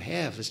job you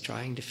have is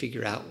trying to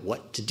figure out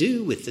what to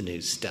do with the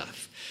new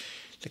stuff.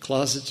 The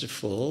closets are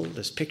full.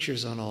 There's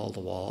pictures on all the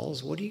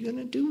walls. What are you going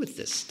to do with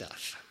this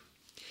stuff?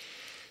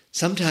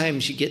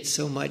 Sometimes you get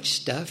so much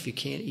stuff you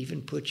can't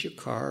even put your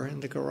car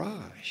in the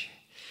garage.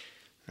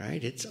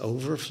 Right? It's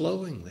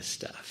overflowing with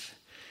stuff.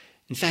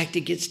 In fact,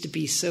 it gets to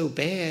be so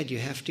bad you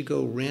have to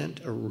go rent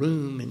a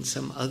room in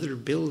some other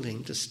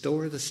building to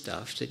store the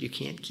stuff that you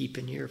can't keep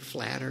in your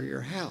flat or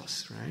your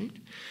house, right?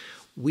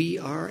 We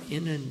are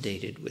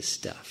inundated with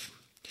stuff.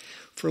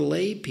 For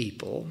lay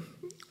people,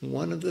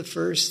 one of the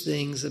first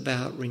things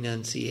about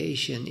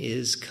renunciation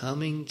is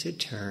coming to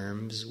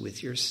terms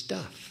with your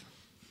stuff.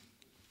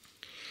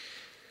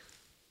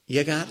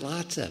 You got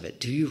lots of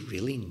it. Do you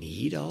really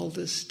need all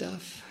this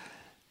stuff?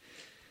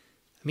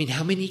 I mean,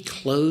 how many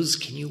clothes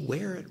can you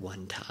wear at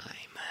one time?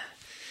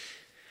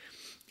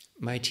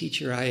 My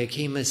teacher,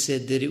 Ayakema,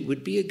 said that it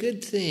would be a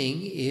good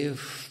thing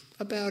if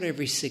about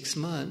every 6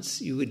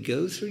 months you would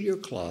go through your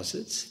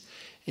closets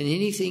and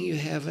anything you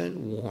haven't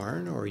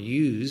worn or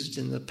used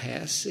in the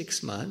past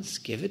 6 months,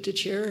 give it to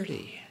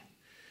charity.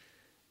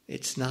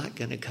 It's not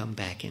going to come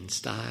back in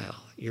style.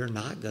 You're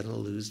not going to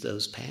lose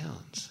those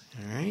pounds,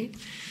 all right?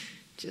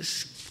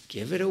 Just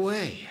give it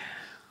away.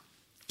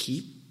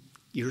 Keep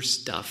your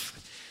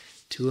stuff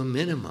to a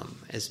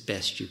minimum as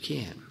best you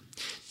can.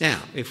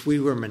 Now, if we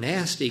were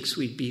monastics,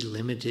 we'd be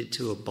limited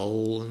to a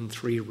bowl and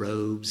 3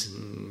 robes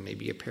and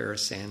maybe a pair of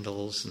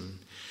sandals and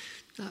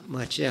not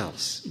much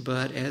else.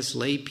 But as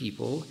lay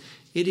people,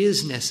 it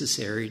is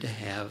necessary to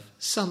have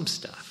some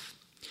stuff.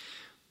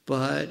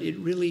 But it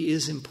really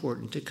is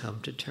important to come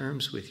to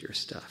terms with your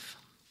stuff.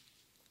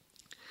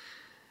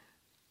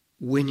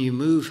 When you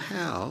move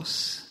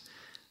house,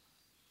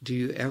 do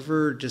you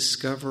ever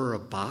discover a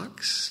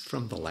box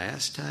from the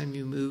last time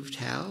you moved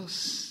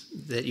house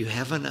that you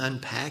haven't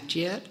unpacked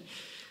yet?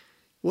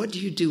 What do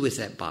you do with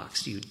that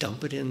box? Do you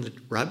dump it in the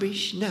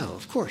rubbish? No,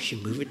 of course, you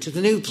move it to the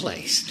new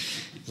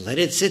place. Let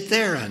it sit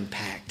there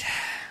unpacked.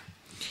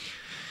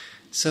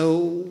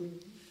 So,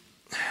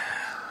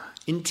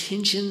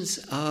 intentions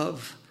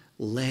of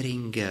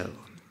letting go.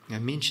 I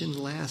mentioned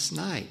last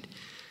night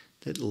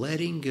that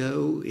letting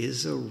go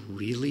is a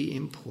really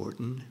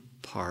important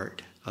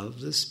part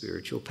of the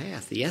spiritual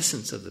path, the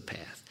essence of the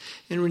path.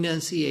 And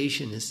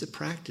renunciation is the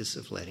practice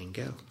of letting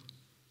go.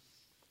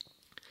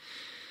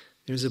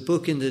 There's a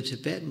book in the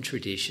Tibetan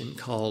tradition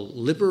called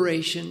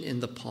Liberation in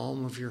the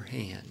Palm of Your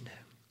Hand.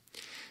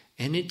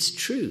 And it's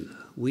true,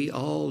 we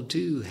all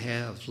do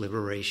have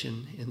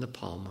liberation in the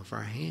palm of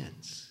our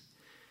hands.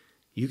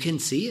 You can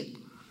see it.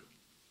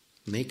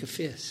 Make a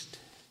fist.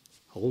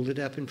 Hold it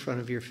up in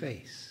front of your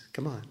face.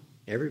 Come on,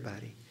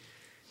 everybody.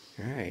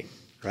 All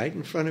right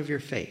in front of your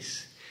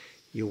face.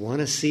 You want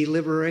to see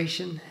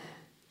liberation?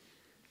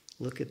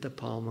 Look at the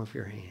palm of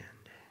your hand.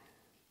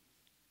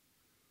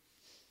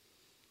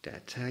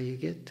 That's how you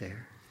get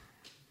there,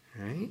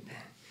 right?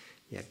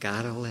 You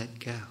gotta let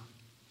go.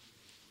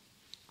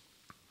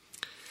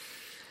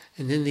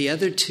 And then the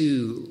other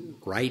 2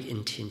 right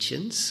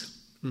intentions,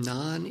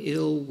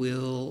 non-ill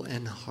will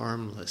and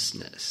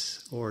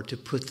harmlessness, or to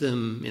put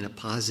them in a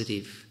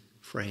positive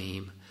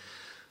frame,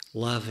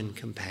 love and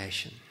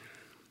compassion.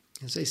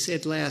 As I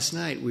said last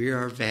night, we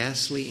are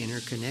vastly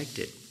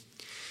interconnected.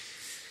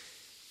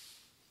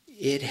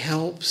 It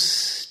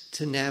helps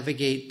to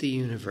navigate the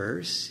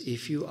universe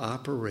if you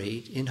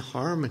operate in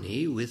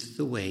harmony with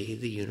the way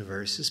the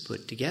universe is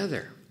put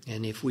together.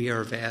 And if we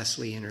are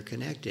vastly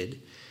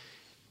interconnected,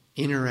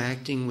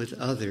 interacting with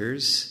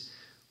others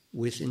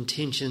with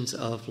intentions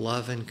of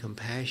love and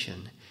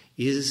compassion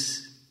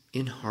is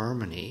in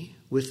harmony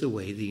with the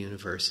way the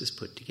universe is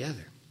put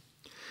together.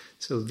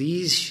 So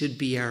these should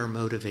be our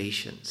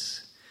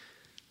motivations,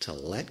 to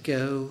let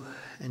go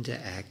and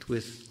to act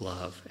with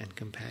love and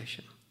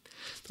compassion.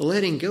 The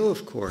letting go,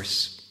 of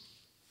course,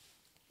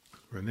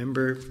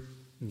 remember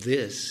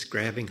this,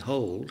 grabbing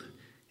hold,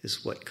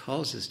 is what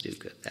causes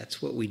dukkha.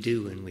 That's what we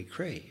do when we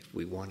crave,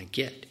 we want to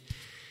get.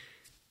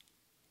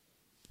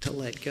 To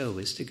let go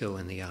is to go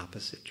in the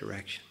opposite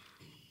direction.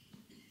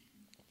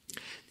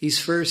 These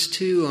first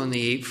 2 on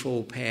the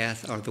Eightfold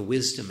Path are the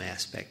wisdom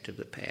aspect of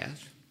the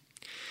path.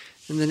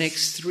 And the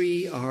next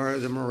 3 are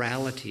the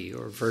morality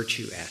or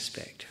virtue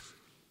aspect.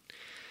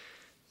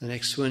 The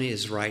next one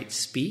is right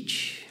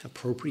speech,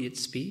 appropriate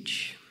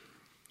speech.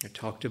 I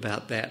talked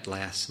about that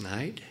last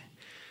night.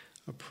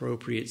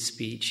 Appropriate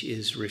speech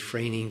is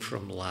refraining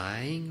from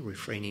lying,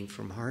 refraining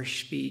from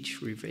harsh speech,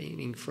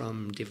 refraining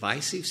from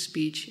divisive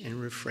speech, and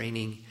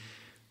refraining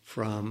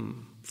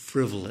from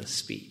frivolous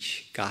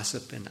speech,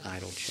 gossip and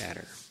idle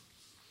chatter.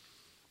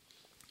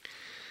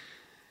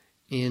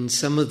 In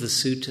some of the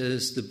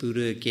suttas, the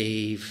Buddha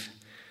gave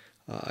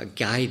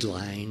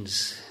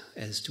guidelines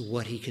as to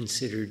what he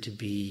considered to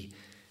be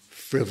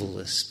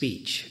frivolous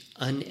speech.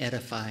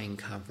 Unedifying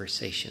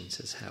conversations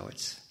is how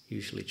it's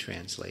usually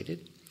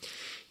translated.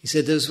 He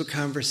said those were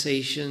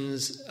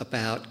conversations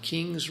about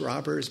kings,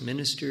 robbers,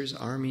 ministers,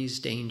 armies,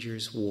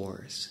 dangers,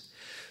 wars.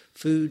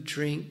 Food,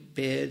 drink,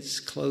 beds,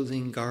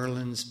 clothing,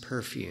 garlands,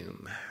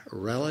 perfume.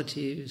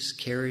 Relatives,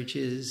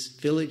 carriages,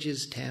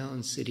 villages,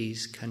 towns,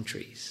 cities,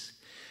 countries.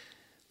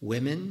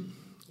 Women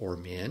or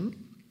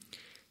men,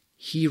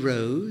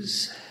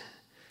 heroes,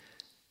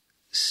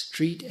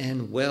 street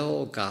and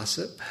well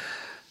gossip,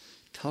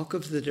 talk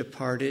of the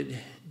departed,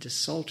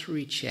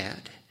 desultory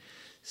chat,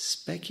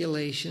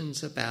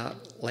 speculations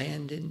about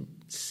land and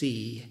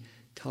sea,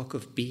 talk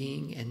of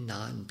being and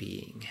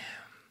non-being.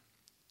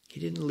 He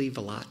didn't leave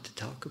a lot to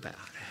talk about.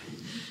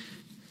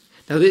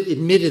 Now,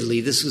 admittedly,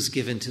 this was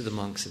given to the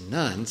monks and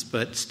nuns,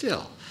 but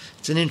still,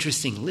 it's an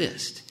interesting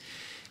list.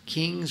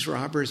 Kings,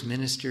 robbers,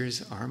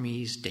 ministers,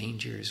 armies,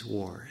 dangers,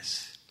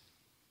 wars.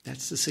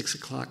 That's the 6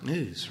 o'clock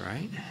news,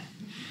 right?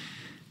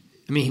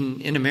 I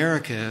mean, in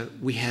America,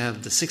 we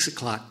have the 6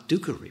 o'clock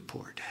dukkha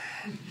report,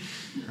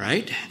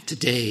 right?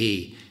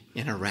 Today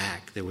in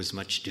Iraq, there was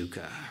much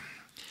dukkha.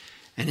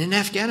 And in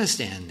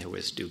Afghanistan, there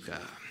was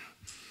dukkha.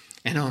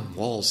 And on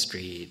Wall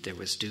Street, there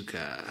was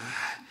dukkha.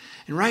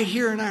 And right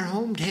here in our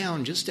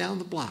hometown, just down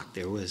the block,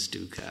 there was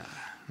dukkha,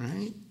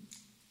 right?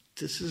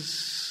 This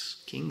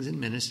is kings and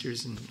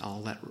ministers and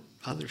all that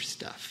other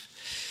stuff.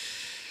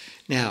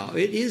 Now,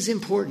 it is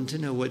important to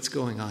know what's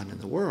going on in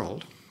the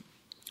world,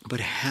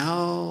 but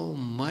how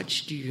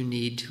much do you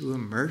need to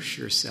immerse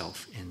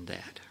yourself in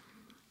that?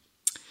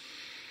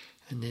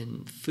 And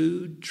then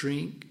food,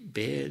 drink,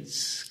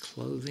 beds,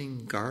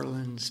 clothing,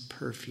 garlands,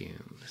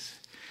 perfumes.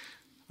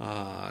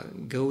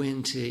 Go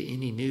into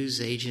any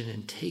newsagent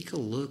and take a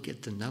look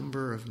at the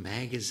number of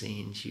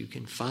magazines you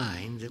can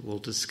find that will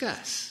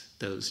discuss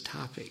those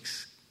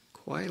topics.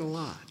 Quite a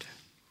lot.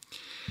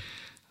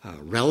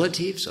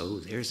 Relatives,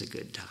 there's a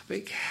good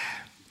topic.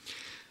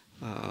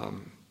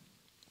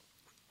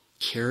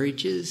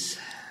 Carriages,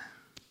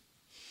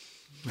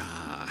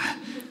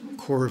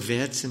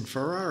 Corvettes and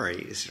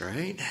Ferraris,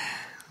 right?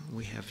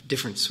 We have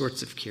different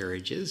sorts of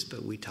carriages,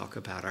 but we talk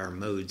about our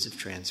modes of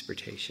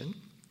transportation.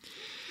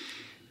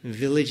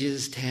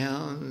 Villages,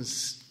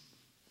 towns,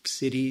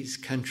 cities,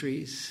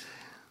 countries.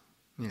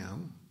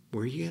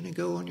 Where are you going to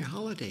go on your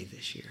holiday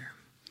this year?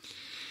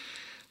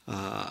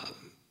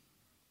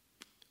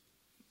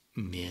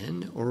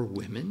 Men or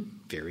women,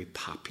 very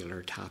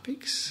popular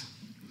topics.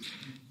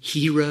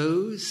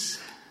 Heroes,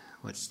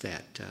 what's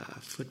that?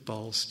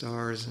 Football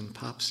stars and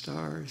pop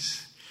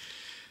stars.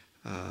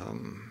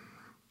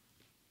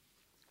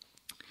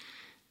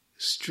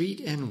 Street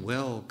and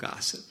well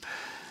gossip.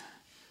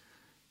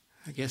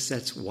 I guess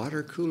that's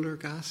water cooler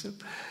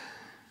gossip,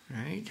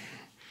 right?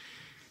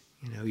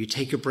 You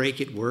take a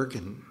break at work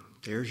and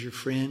there's your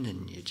friend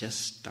and you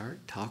just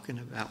start talking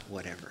about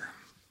whatever.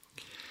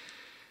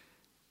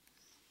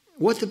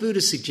 What the Buddha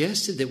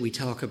suggested that we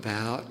talk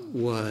about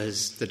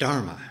was the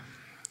Dharma.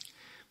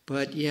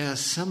 But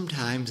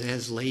sometimes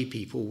as lay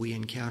people we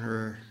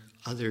encounter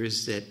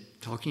others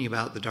that talking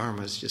about the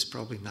Dharma is just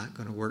probably not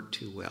going to work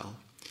too well.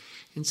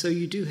 And so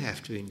you do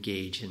have to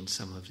engage in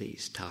some of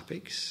these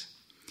topics.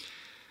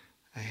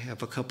 I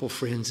have a couple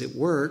friends at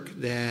work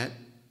that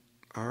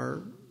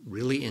are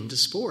really into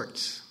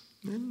sports.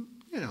 And,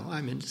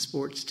 I'm into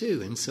sports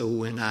too. And so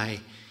when I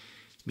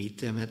meet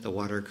them at the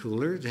water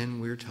cooler, then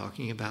we're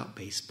talking about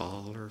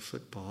baseball or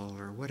football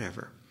or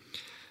whatever.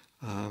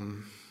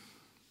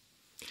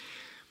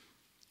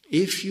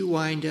 If you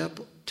wind up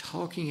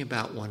talking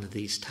about one of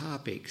these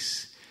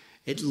topics,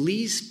 at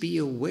least be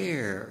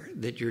aware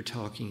that you're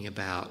talking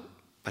about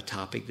a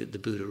topic that the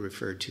Buddha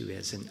referred to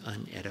as an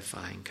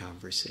unedifying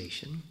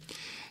conversation.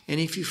 And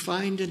if you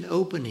find an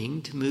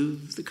opening to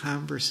move the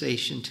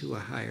conversation to a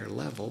higher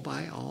level,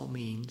 by all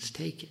means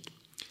take it.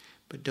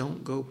 But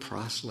don't go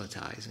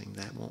proselytizing.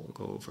 That won't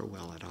go over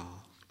well at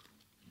all.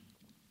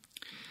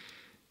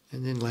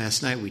 And then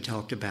last night we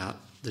talked about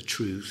the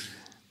truth,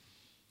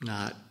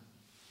 not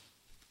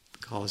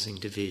causing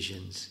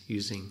divisions,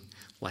 using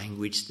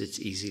language that's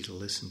easy to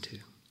listen to.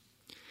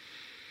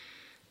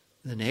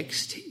 The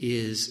next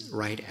is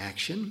right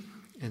action,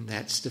 and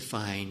that's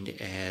defined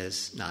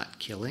as not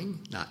killing,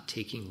 not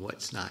taking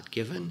what's not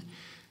given,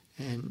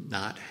 and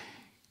not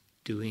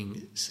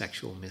doing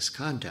sexual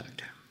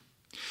misconduct.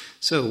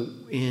 So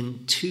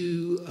in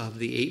 2 of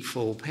the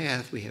Eightfold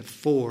Path, we have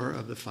 4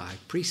 of the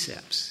 5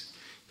 precepts.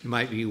 You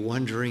might be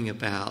wondering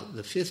about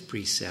the 5th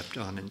precept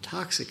on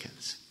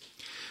intoxicants.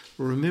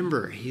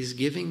 Remember, he's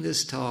giving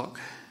this talk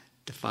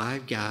to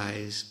 5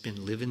 guys,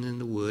 been living in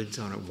the woods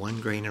on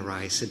 1 grain of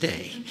rice a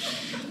day.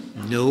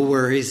 No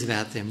worries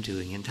about them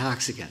doing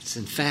intoxicants.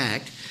 In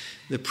fact,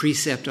 the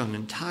precept on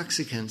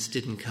intoxicants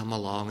didn't come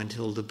along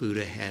until the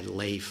Buddha had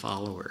lay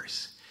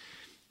followers.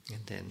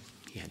 And then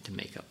he had to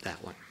make up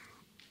that one.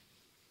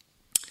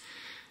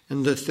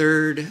 And the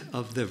 3rd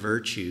of the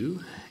virtue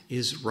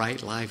is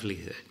right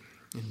livelihood.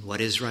 And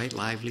what is right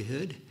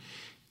livelihood?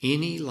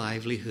 Any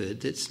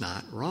livelihood that's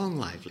not wrong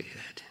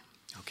livelihood.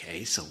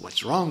 Okay, so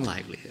what's wrong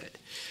livelihood?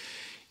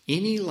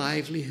 Any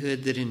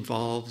livelihood that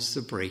involves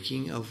the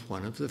breaking of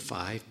one of the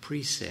 5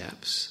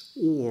 precepts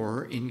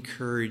or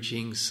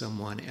encouraging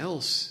someone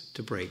else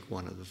to break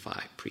one of the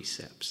 5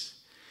 precepts.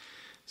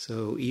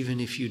 So even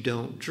if you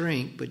don't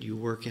drink, but you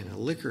work in a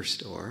liquor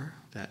store,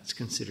 that's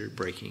considered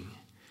breaking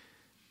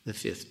the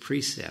 5th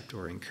precept,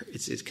 or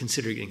it's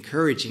considered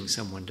encouraging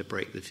someone to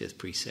break the 5th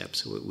precept,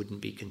 so it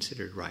wouldn't be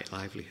considered right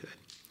livelihood.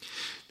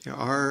 There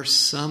are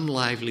some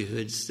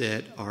livelihoods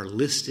that are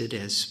listed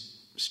as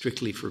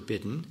strictly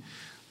forbidden,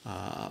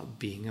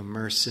 being a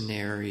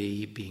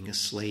mercenary, being a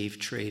slave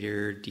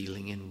trader,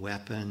 dealing in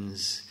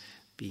weapons,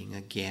 being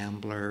a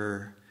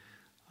gambler,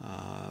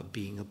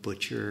 being a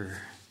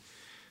butcher.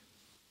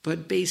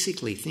 But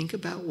basically, think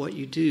about what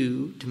you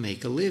do to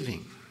make a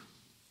living.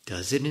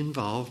 Does it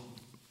involve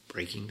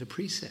breaking the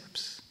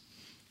precepts?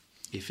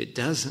 If it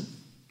doesn't,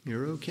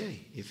 you're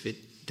okay. If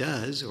it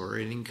does, or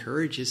it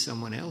encourages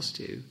someone else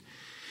to,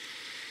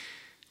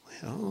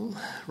 well,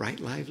 right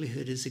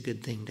livelihood is a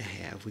good thing to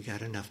have. We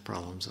got enough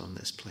problems on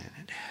this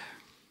planet.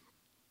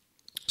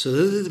 So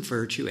those are the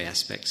virtue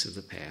aspects of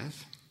the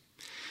path.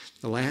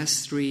 The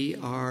last three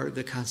are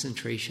the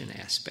concentration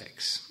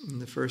aspects.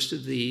 And the first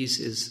of these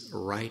is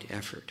right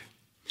effort.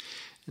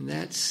 And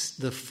that's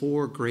the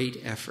four great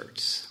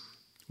efforts,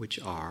 which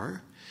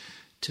are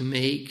to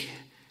make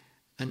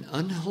an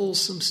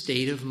unwholesome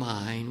state of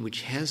mind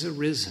which has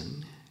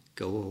arisen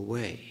go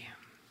away.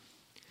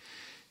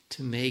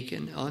 To make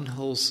an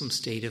unwholesome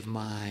state of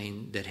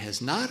mind that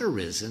has not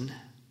arisen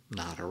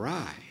not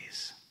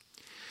arise.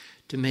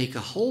 To make a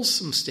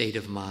wholesome state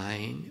of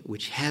mind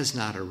which has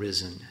not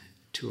arisen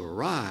to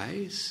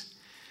arise,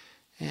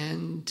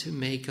 and to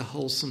make a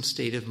wholesome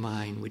state of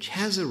mind which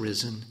has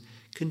arisen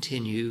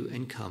continue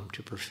and come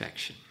to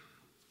perfection.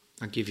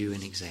 I'll give you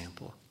an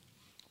example.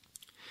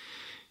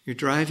 You're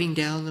driving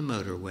down the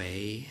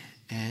motorway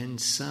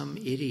and some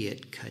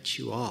idiot cuts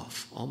you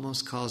off,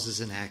 almost causes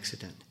an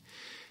accident,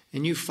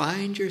 and you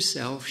find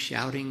yourself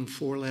shouting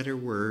four-letter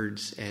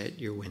words at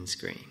your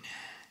windscreen.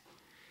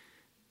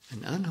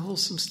 An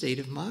unwholesome state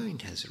of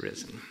mind has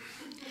arisen.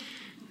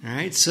 All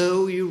right,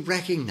 so you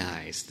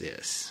recognize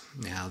this.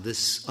 Now,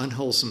 this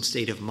unwholesome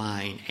state of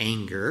mind,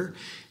 anger,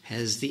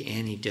 has the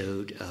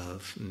antidote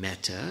of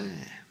metta,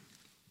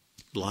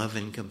 love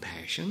and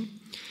compassion.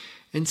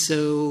 And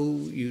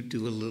so you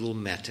do a little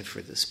metta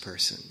for this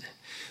person.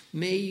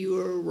 May you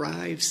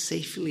arrive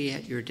safely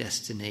at your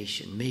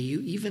destination. May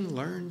you even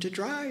learn to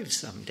drive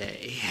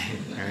someday.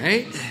 All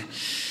right?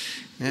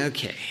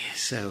 Okay,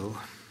 so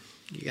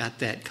you got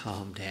that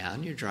calmed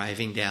down. You're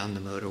driving down the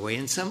motorway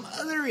and some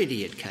other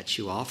idiot cuts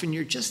you off and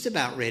you're just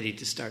about ready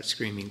to start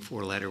screaming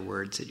four-letter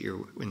words at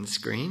your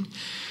windscreen.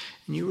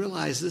 And you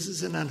realize this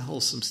is an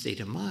unwholesome state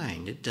of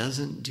mind. It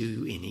doesn't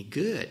do any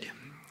good.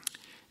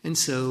 And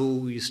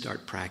so you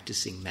start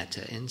practicing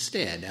metta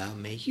instead.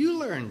 May you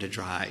learn to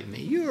drive.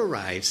 May you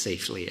arrive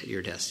safely at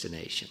your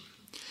destination.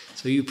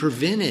 So you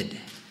prevented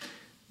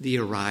the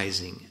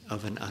arising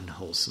of an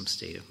unwholesome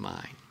state of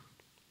mind.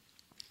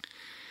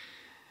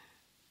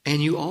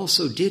 And you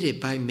also did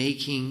it by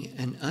making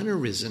an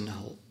unarisen,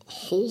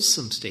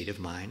 wholesome state of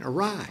mind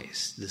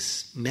arise,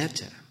 this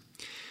metta.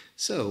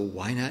 So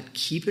why not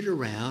keep it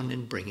around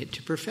and bring it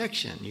to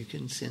perfection? You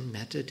can send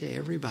metta to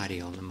everybody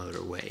on the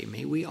motorway.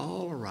 May we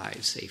all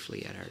arrive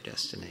safely at our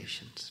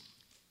destinations.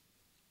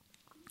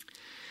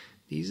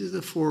 These are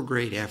the four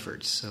great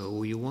efforts.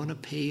 So you want to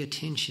pay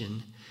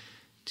attention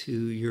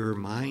to your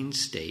mind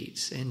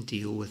states and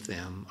deal with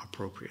them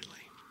appropriately.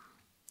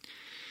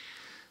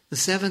 The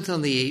seventh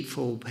on the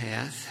Eightfold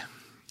Path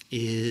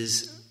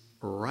is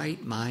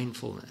right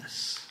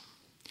mindfulness.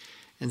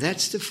 And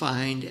that's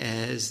defined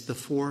as the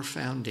four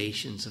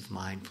foundations of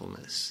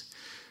mindfulness,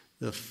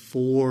 the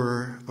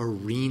four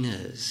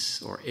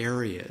arenas or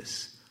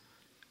areas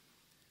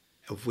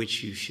of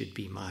which you should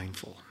be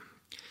mindful.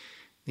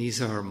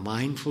 These are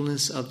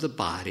mindfulness of the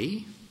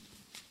body,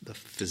 the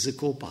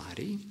physical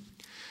body,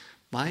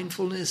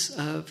 mindfulness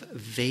of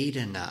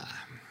Vedana.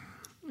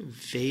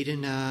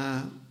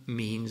 Vedana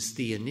means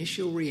the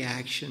initial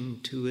reaction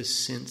to a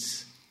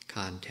sense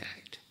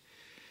contact.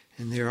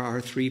 And there are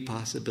three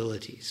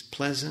possibilities: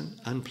 pleasant,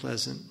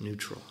 unpleasant,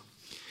 neutral.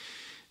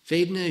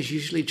 Vedana is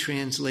usually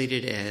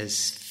translated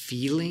as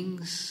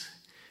feelings,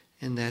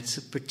 and that's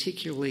a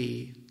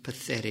particularly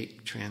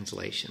pathetic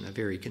translation, a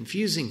very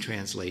confusing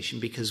translation,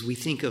 because we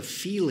think of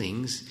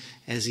feelings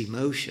as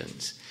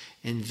emotions,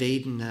 and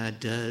Vedana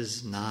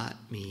does not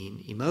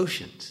mean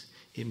emotions.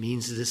 It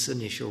means this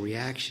initial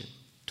reaction.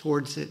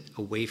 Towards it,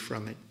 away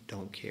from it,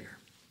 don't care.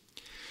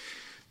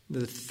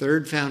 The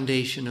third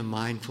foundation of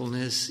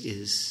mindfulness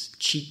is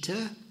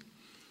citta,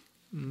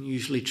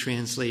 usually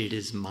translated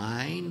as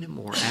mind,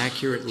 more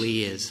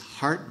accurately as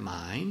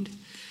heart-mind.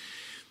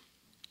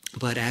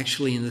 But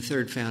actually in the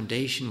third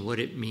foundation, what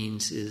it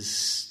means is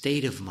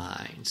state of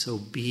mind. So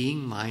being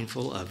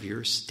mindful of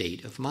your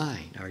state of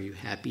mind. Are you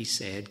happy,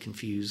 sad,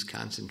 confused,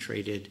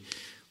 concentrated?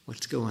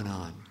 What's going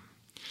on?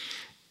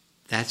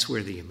 That's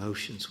where the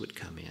emotions would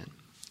come in.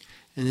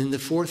 And then the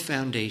fourth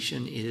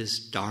foundation is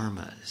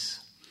dharmas.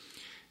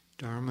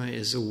 Dharma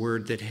is a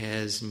word that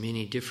has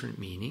many different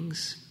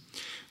meanings.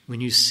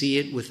 When you see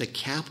it with a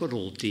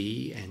capital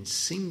D and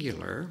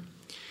singular,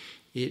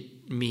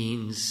 it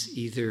means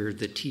either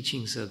the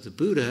teachings of the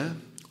Buddha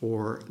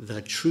or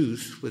the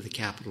truth with a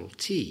capital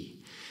T.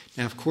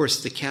 Now, of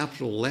course, the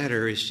capital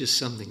letter is just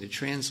something the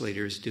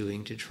translator is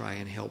doing to try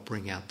and help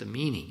bring out the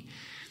meaning.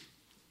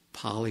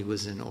 Pali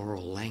was an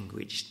oral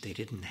language. They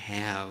didn't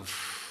have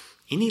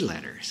any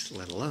letters,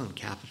 let alone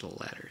capital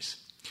letters.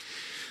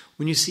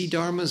 When you see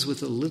dharmas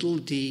with a little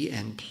d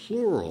and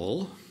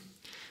plural,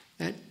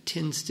 that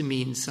tends to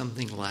mean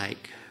something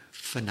like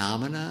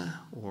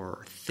phenomena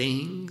or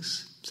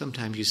things.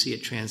 Sometimes you see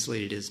it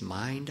translated as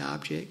mind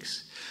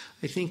objects.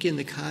 I think in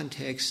the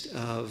context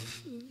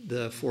of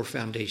the 4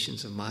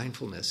 foundations of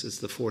mindfulness, as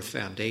the 4th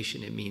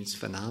foundation, it means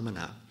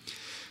phenomena.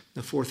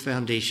 The 4th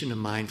foundation of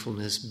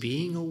mindfulness,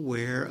 being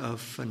aware of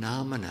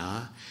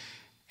phenomena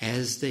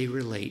as they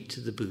relate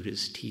to the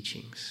Buddha's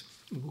teachings.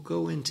 We'll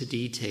go into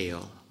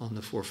detail on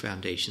the 4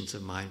 foundations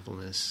of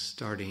mindfulness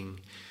starting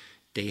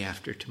day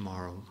after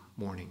tomorrow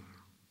morning.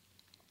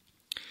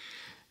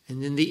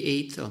 And then the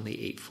 8th on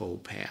the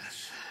Eightfold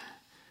Path,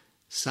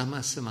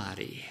 Sama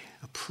Samadhi,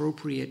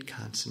 appropriate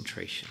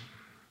concentration.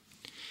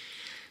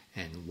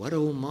 And what,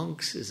 O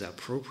monks, is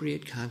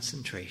appropriate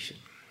concentration?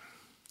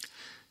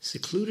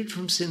 Secluded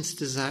from sense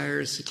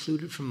desires,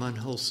 secluded from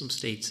unwholesome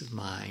states of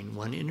mind,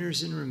 one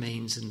enters and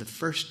remains in the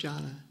 1st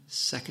jhana,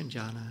 2nd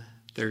jhana,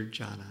 3rd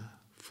jhana,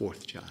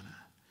 4th jhana.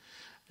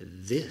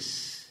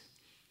 This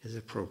is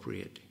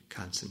appropriate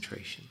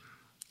concentration.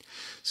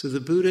 So the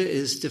Buddha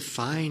is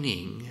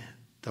defining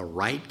the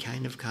right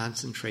kind of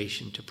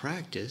concentration to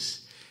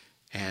practice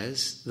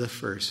as the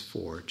first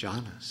 4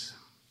 jhanas.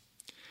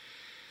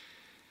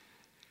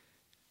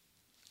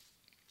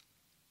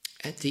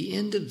 At the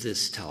end of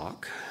this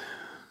talk,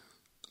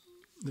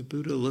 the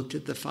Buddha looked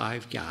at the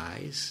 5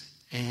 guys,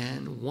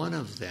 and one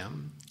of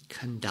them,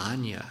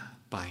 Kandanya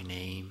by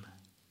name,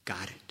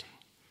 got it.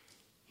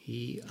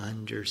 He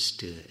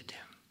understood.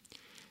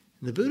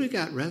 And the Buddha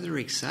got rather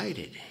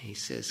excited. He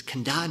says,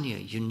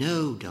 Kandanya, you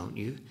know, don't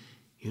you?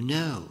 You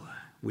know,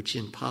 which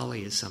in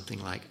Pali is something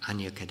like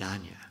Anya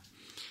Kadanya.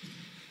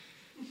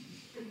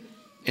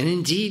 And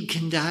indeed,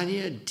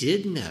 Kandanya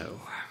did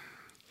know.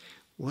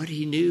 What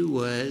he knew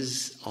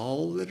was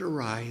all that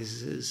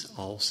arises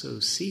also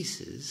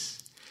ceases,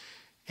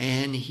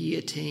 and he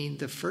attained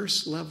the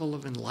first level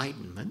of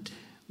enlightenment,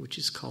 which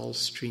is called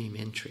stream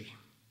entry.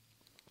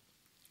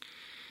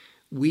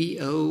 We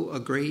owe a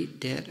great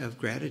debt of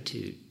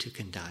gratitude to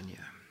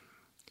Kandanya.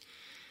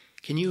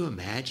 Can you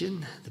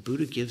imagine? The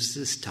Buddha gives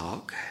this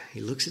talk.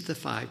 He looks at the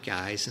 5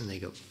 guys and they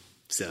go,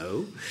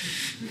 so?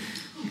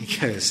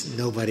 Because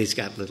nobody's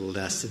got little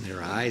dust in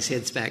their eyes,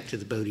 heads back to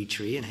the Bodhi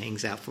tree and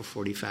hangs out for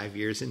 45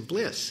 years in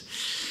bliss.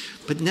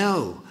 But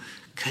no,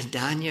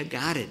 Kandanya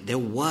got it. There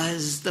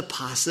was the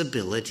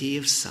possibility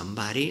of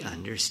somebody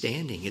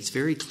understanding. It's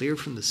very clear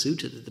from the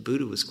sutta that the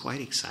Buddha was quite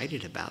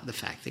excited about the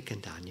fact that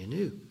Kandanya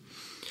knew.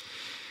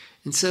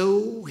 And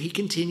so he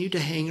continued to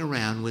hang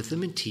around with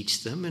them and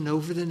teach them. And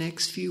over the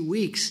next few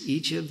weeks,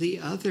 each of the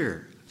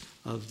other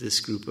of this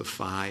group of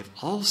 5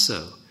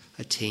 also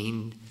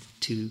attained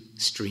to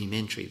stream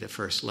entry, the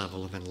first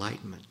level of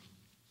enlightenment.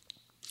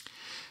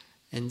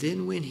 And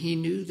then when he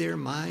knew their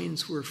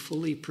minds were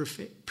fully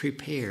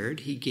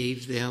prepared, he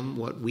gave them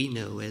what we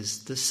know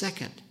as the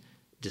 2nd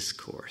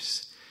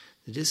discourse,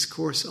 the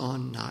discourse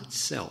on not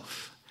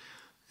self.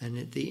 And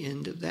at the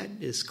end of that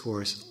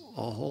discourse,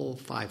 all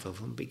 5 of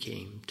them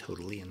became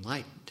totally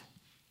enlightened.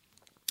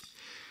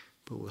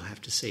 But we'll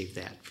have to save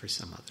that for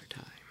some other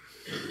time.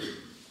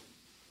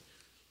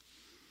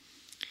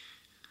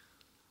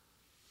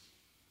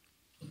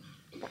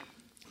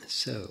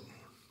 So,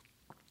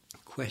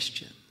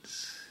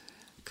 questions,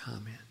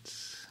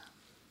 comments?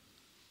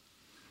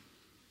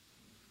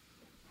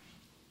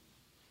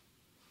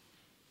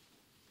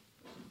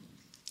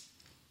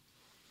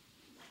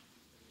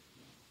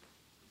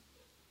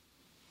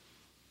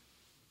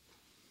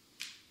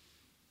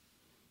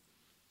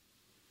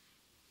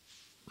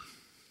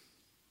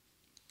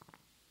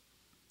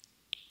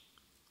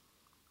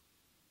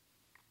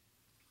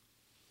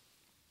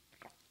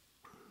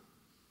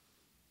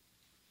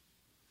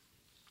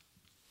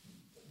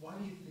 Why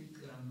do you think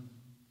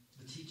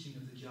the teaching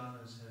of the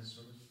jhanas has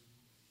sort of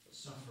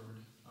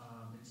suffered?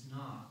 It's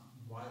not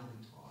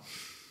widely taught.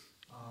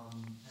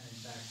 And in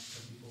fact,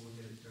 some people look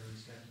at it very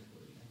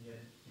skeptically. And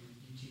yet you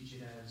teach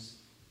it as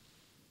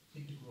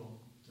integral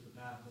to the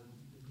path.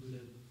 The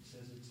Buddha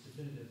says it's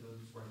definitive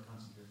of right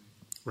concentration.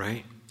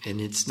 Right.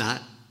 And it's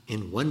not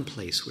in one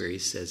place where he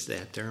says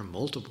that. There are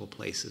multiple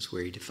places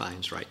where he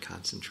defines right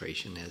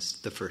concentration as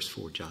the first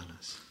 4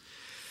 jhanas.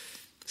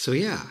 So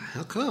yeah,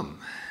 how come?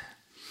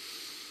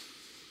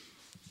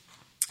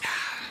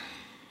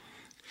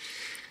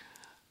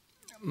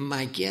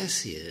 My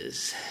guess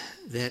is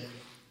that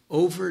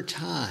over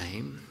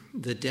time,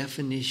 the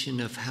definition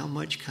of how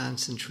much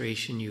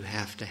concentration you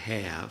have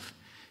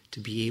to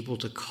be able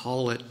to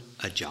call it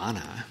a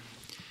jhana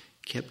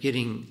kept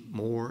getting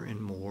more and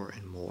more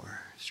and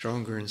more,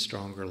 stronger and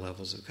stronger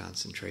levels of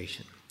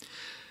concentration.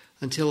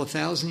 Until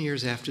 1,000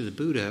 years after the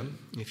Buddha,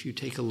 if you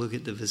take a look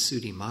at the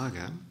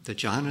Visuddhimagga, the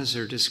jhanas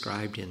are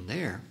described in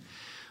there,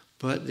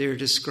 but they're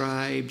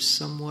described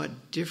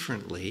somewhat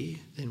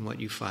differently than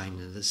what you find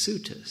in the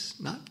suttas.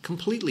 Not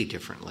completely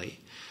differently,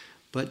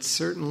 but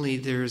certainly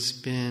there's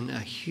been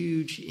a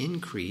huge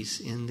increase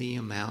in the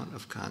amount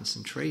of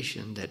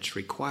concentration that's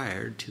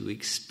required to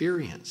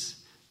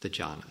experience the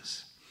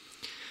jhanas.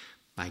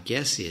 My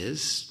guess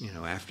is,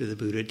 after the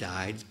Buddha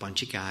died, a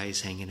bunch of guys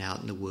hanging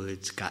out in the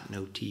woods, got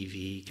no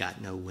TV,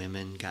 got no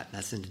women, got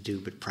nothing to do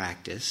but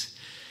practice.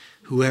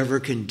 Whoever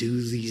can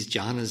do these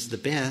jhanas the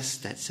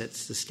best, that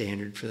sets the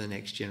standard for the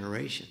next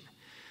generation.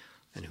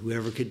 And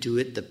whoever could do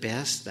it the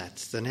best,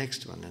 that's the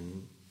next one.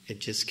 And it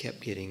just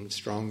kept getting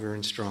stronger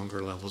and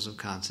stronger levels of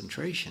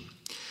concentration,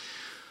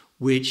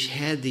 which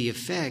had the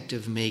effect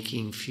of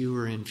making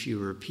fewer and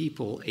fewer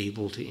people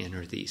able to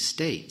enter these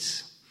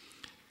states.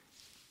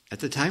 At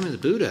the time of the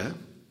Buddha,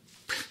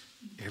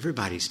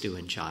 everybody's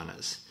doing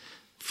jhanas.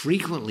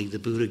 Frequently, the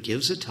Buddha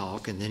gives a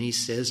talk, and then he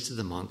says to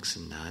the monks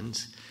and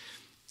nuns,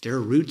 there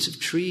are roots of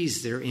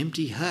trees, there are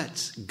empty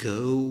huts.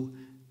 Go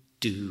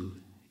do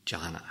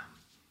jhana.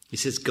 He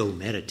says go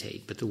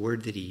meditate, but the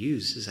word that he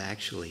used is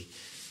actually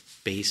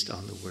based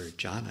on the word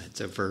jhana.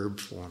 It's a verb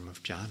form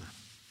of jhana.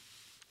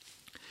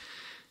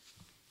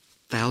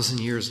 1,000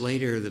 years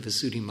later, the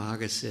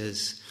Visuddhimagga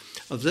says,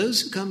 of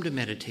those who come to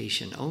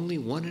meditation, only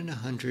 1 in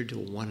 100 to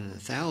 1 in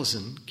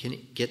 1,000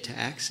 can get to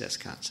access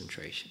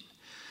concentration.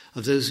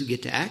 Of those who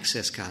get to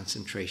access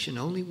concentration,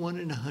 only 1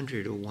 in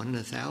 100 or 1 in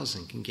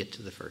 1,000 can get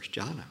to the first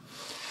jhana.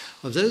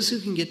 Of those who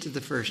can get to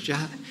the first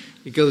jhana,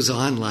 it goes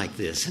on like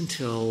this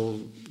until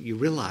you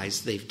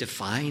realize they've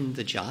defined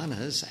the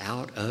jhanas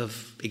out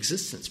of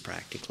existence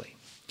practically.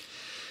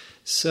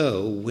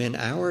 So when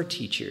our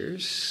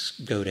teachers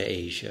go to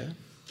Asia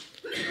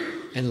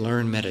and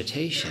learn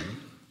meditation,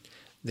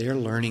 they're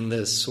learning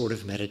the sort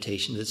of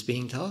meditation that's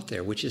being taught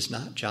there, which is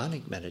not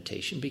jhanic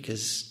meditation,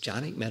 because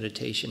jhanic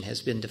meditation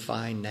has been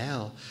defined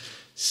now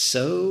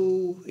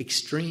so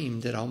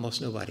extreme that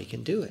almost nobody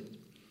can do it,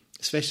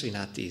 especially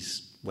not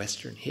these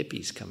Western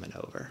hippies coming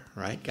over,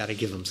 right? Got to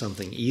give them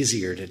something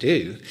easier to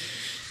do.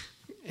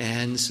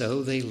 And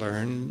so they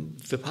learn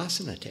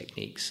Vipassana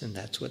techniques, and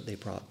that's what they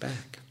brought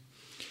back.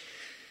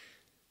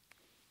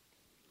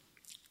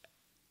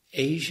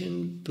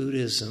 Asian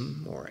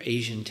Buddhism, or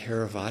Asian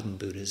Theravadan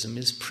Buddhism,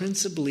 is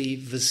principally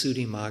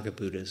Visuddhimagga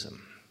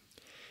Buddhism.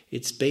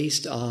 It's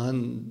based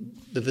on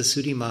the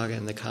Visuddhimagga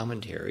and the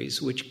commentaries,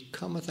 which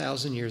come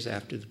 1,000 years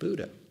after the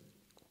Buddha.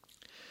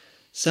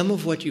 Some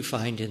of what you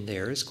find in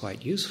there is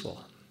quite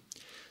useful.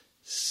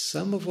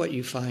 Some of what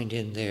you find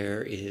in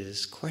there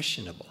is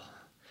questionable.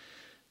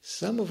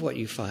 Some of what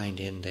you find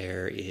in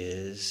there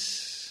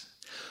is,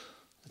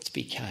 let's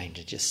be kind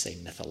and just say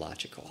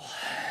mythological,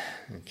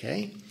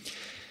 okay?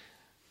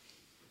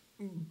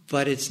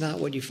 But it's not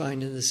what you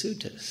find in the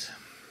suttas.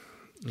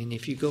 I mean,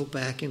 if you go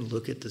back and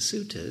look at the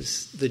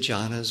suttas, the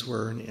jhanas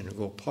were an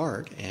integral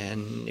part,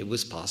 and it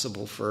was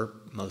possible for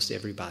most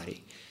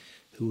everybody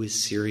who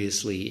was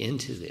seriously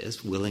into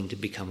this, willing to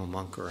become a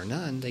monk or a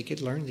nun, they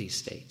could learn these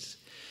states.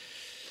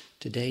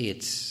 Today,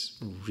 it's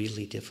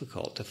really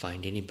difficult to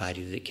find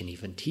anybody that can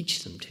even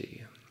teach them to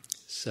you.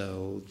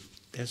 So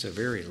there's a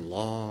very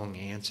long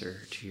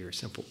answer to your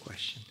simple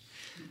question.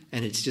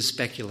 And it's just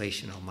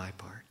speculation on my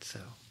part, so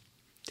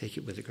take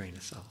it with a grain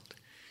of salt.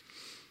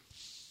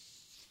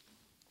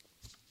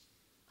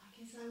 I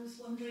guess I was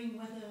wondering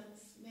whether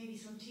maybe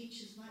some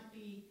teachers might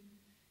be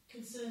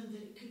concerned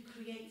that it could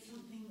create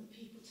something that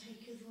people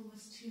take as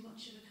almost too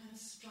much of a kind of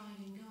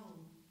striving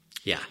goal.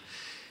 Yeah.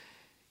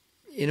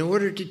 In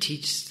order to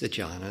teach the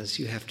jhanas,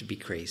 you have to be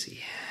crazy.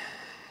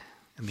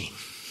 I mean,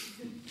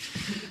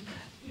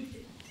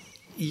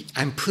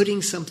 I'm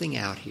putting something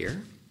out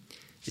here.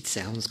 It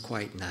sounds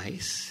quite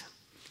nice.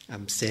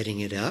 I'm setting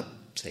it up,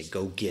 say,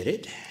 go get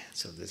it.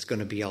 So there's going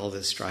to be all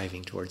this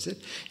striving towards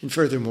it. And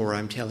furthermore,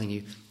 I'm telling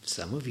you,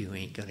 some of you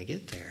ain't going to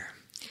get there.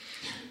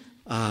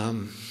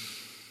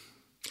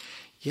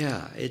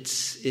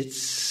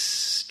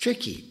 It's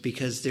tricky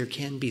because there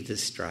can be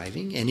this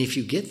striving. And if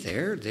you get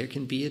there, there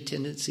can be a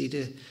tendency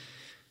to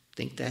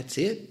think that's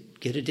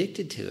it, get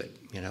addicted to it.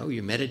 You know,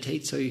 you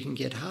meditate so you can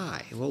get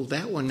high. Well,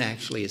 that one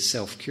actually is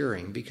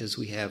self-curing because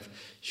we have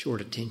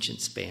short attention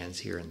spans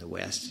here in the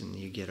West and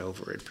you get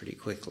over it pretty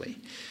quickly.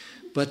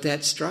 But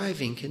that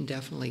striving can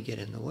definitely get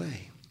in the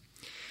way.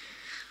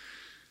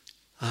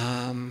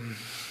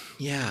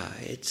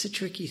 It's a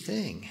tricky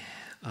thing.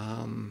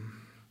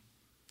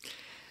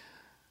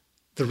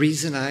 The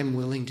reason I'm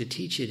willing to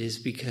teach it is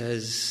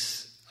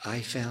because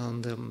I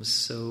found them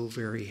so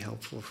very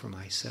helpful for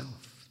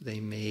myself. They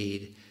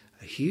made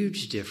a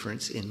huge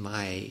difference in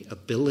my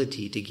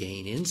ability to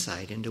gain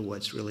insight into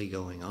what's really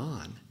going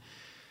on.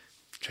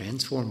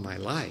 Transformed my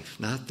life,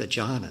 not the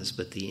jhanas,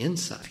 but the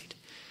insight.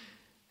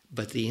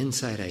 But the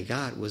insight I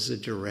got was a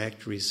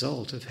direct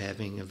result of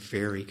having a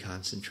very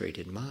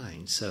concentrated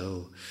mind.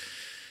 So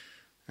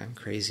I'm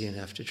crazy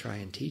enough to try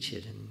and teach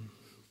it and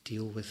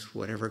deal with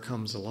whatever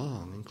comes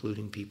along,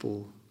 including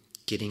people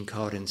getting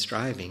caught in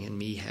striving and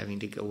me having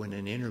to go in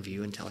an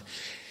interview and tell them,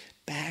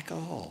 back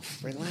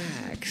off,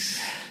 relax.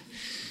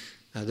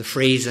 The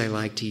phrase I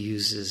like to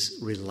use is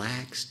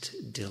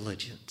relaxed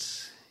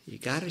diligence. You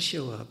got to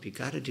show up, you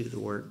got to do the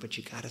work, but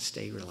you got to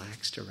stay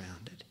relaxed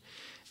around it.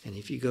 And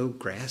if you go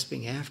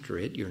grasping after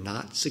it, you're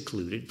not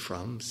secluded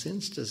from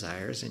sense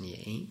desires and you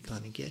ain't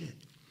going to get it.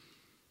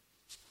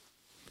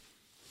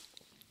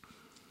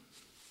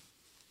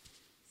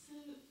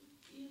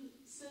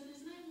 So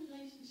there's no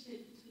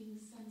relationship between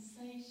the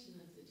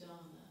sensation of the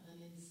jhana and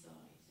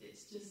insight.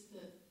 It's just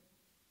that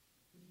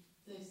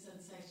those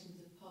sensations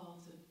are part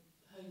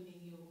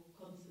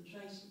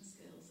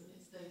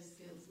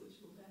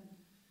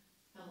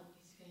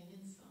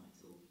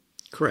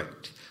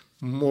Correct.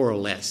 More or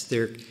less.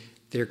 There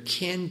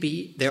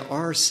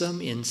are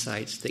some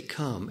insights that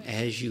come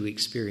as you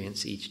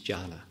experience each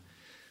jhana.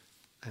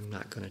 I'm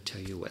not going to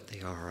tell you what they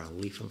are. I'll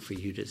leave them for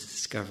you to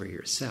discover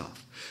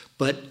yourself.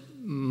 But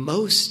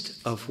most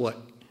of what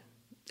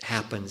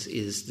happens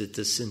is that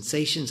the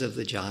sensations of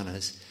the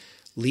jhanas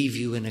leave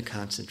you in a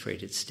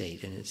concentrated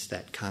state, and it's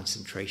that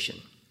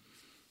concentration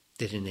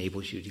that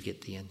enables you to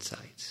get the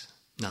insights,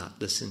 not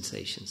the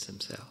sensations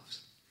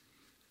themselves.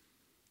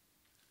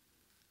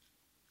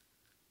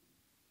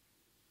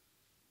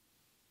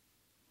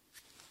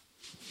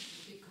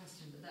 Big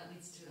question, but that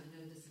leads to, I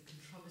know there's a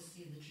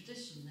controversy in the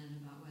tradition then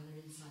about whether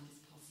insight is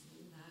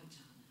possible without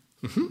jhana.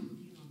 Mm-hmm.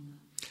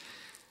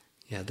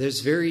 Yeah,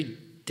 there's very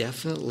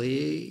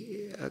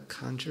definitely a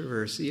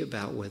controversy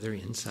about whether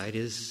insight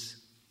is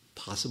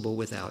possible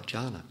without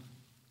jhana.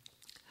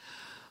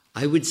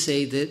 I would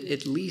say that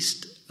at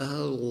least a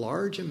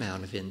large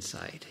amount of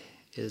insight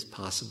is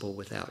possible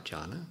without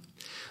jhana,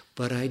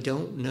 but I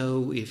don't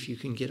know if you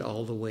can get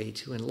all the way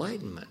to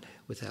enlightenment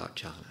without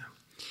jhana.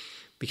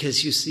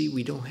 Because you see,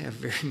 we don't have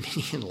very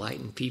many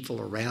enlightened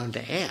people around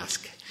to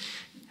ask,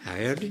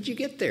 how did you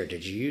get there?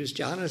 Did you use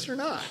jhanas or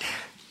not?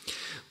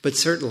 But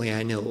certainly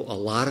I know a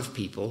lot of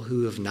people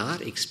who have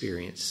not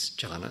experienced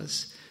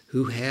jhanas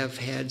who have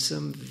had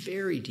some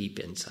very deep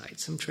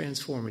insights, some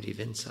transformative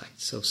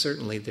insights. So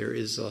certainly there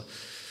is a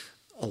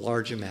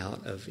large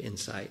amount of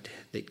insight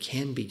that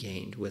can be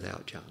gained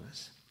without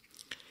jhanas.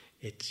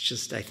 It's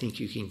just, I think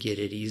you can get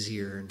it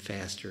easier and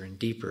faster and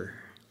deeper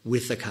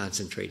with a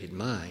concentrated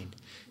mind,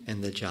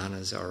 and the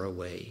jhanas are a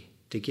way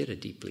to get a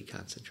deeply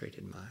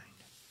concentrated mind.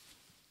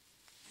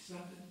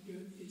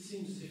 It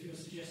seems as if you're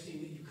suggesting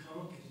that you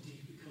can't get a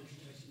deeply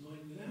concentrated mind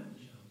without the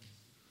jhanas.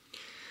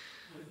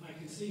 I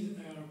can see that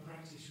they are a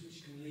practice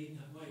which can lead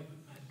that way,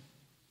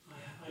 but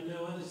I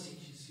know other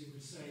teachers who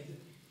would say that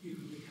you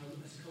can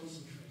become as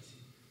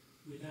concentrated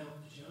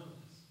without the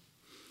jhanas.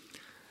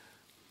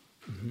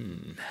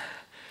 Mm-hmm.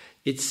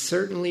 It's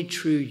certainly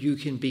true you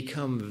can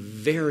become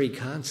very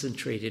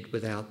concentrated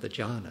without the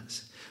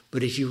jhanas.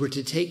 But if you were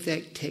to take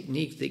that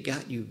technique that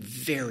got you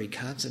very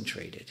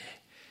concentrated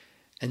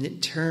and then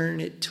turn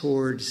it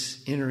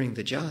towards entering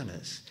the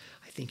jhanas,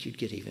 I think you'd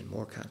get even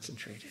more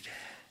concentrated.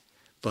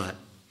 But,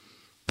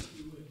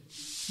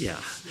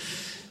 yeah.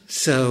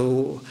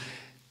 So,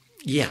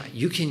 yeah,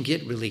 you can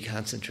get really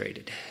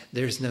concentrated.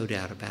 There's no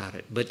doubt about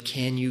it. But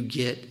can you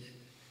get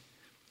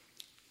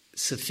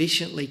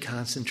sufficiently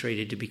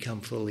concentrated to become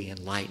fully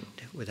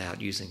enlightened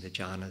without using the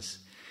jhanas?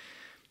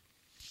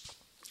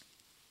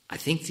 I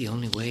think the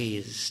only way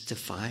is to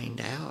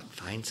find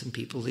some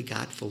people that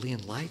got fully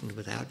enlightened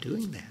without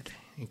doing that.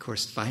 And of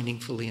course, finding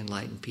fully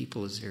enlightened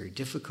people is very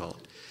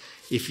difficult.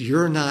 If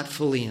you're not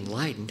fully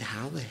enlightened,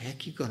 how the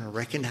heck are you going to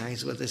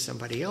recognize whether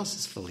somebody else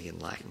is fully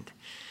enlightened?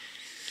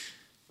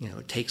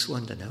 It takes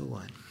one to know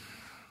one.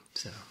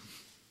 So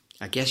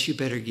I guess you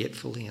better get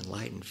fully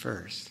enlightened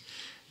first.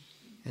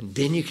 And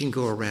then you can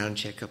go around and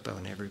check up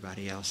on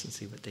everybody else and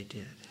see what they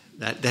did.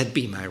 That'd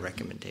be my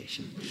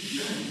recommendation.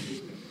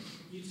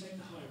 You take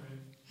the high road.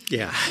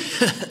 Yeah.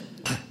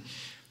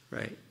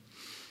 Right.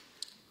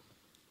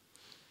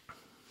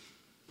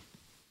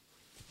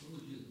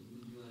 Would you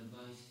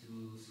advise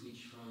to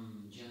switch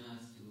from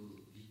jhanas to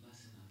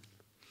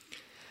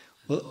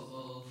vipassana?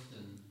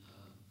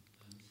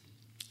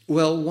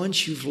 Well,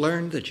 once you've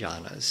learned the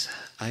jhanas,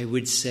 I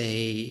would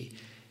say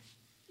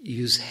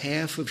use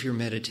half of your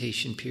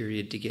meditation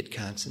period to get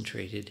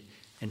concentrated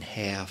and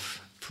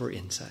half for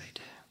insight.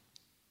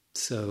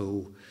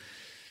 So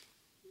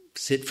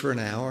sit for an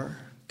hour,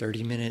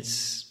 30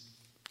 minutes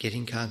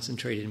getting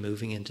concentrated,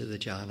 moving into the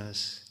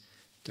jhanas,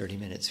 30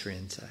 minutes for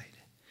insight.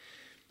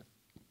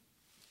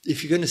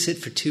 If you're going to sit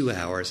for 2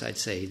 hours, I'd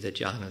say the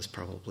jhanas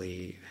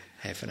probably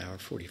half an hour,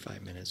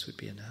 45 minutes would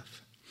be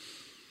enough.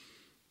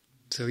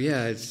 So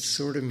yeah, it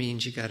sort of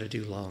means you got to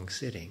do long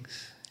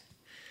sittings.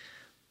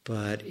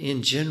 But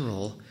in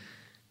general,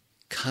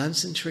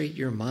 concentrate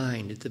your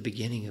mind at the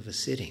beginning of a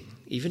sitting.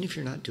 Even if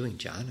you're not doing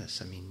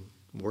jhanas,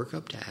 work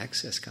up to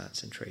access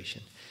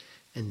concentration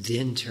and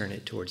then turn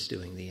it towards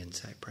doing the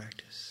insight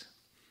practice.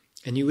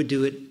 And you would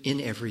do it in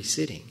every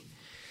sitting.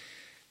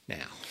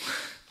 Now,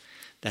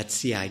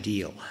 that's the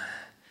ideal.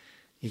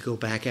 You go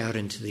back out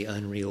into the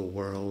unreal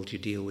world, you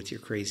deal with your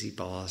crazy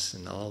boss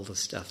and all the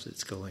stuff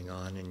that's going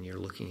on, and you're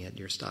looking at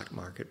your stock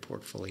market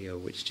portfolio,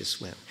 which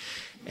just went.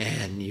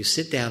 And you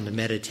sit down to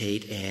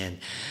meditate, and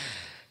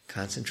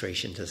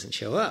concentration doesn't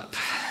show up.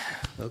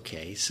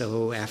 Okay,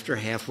 so after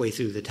halfway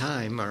through the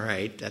time, all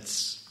right,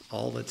 that's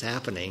all that's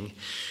happening.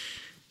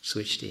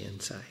 Switch to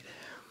insight.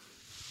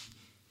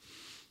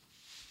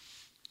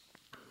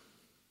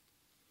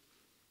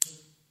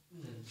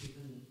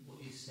 Given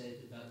what you said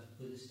about the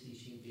Buddha's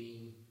teaching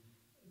being,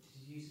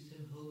 did you use the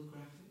term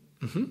holographic?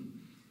 Mm-hmm.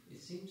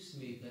 It seems to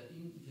me that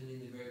even in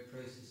the very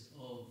process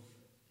of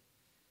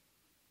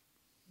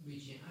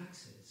reaching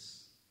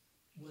access,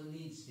 one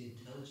needs the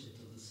intelligence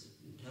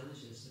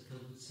that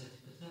comes with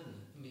satipatthana.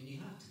 You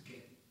have to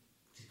get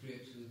to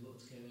grips with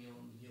what's going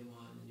on with your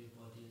mind and your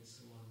body and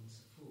so on and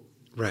so forth.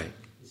 Right.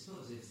 It's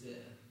not as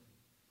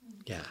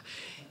Yeah.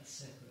 That's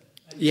separate.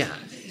 Yeah.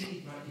 You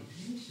need right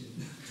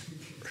intention.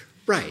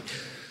 Right.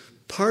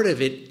 Part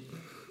of it,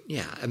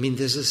 yeah, I mean,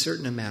 there's a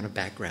certain amount of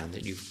background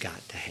that you've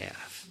got to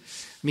have.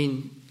 I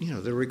mean,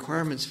 the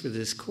requirements for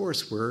this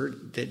course were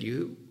that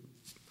you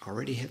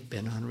already have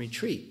been on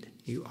retreat.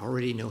 You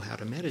already know how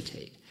to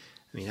meditate.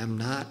 I mean, I'm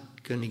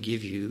not going to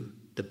give you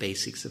the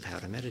basics of how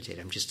to meditate.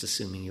 I'm just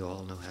assuming you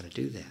all know how to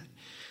do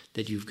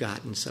that you've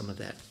gotten some of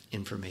that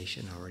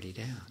information already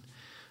down.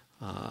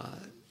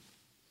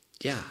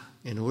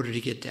 In order to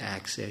get to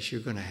access,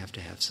 you're going to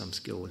have some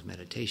skill with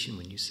meditation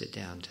when you sit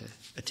down to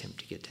attempt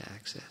to get to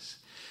access.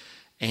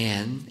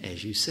 And,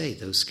 as you say,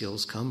 those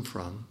skills come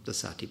from the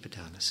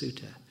Satipatthana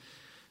Sutta.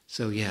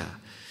 So,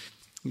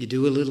 you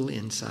do a little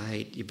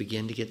insight, you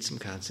begin to get some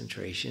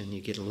concentration,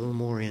 you get a little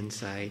more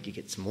insight, you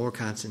get some more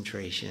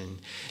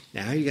concentration.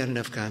 Now you got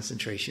enough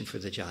concentration for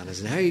the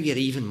jhanas. Now you get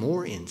even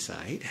more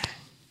insight.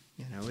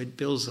 It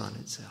builds on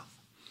itself.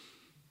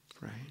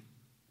 Right?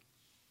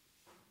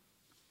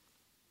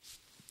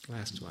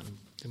 Last one,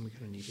 then we're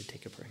going to need to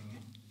take a break.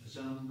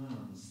 Ajahn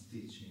Man's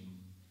teaching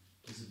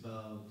is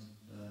about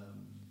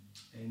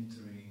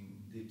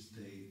entering deep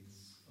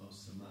states of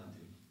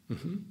samadhi,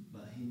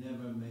 but he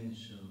never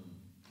mentioned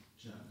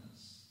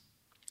jhanas.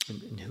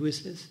 And who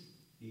is this?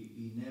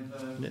 He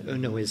never...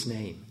 No, his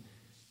name.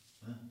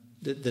 Huh?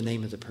 The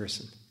name of the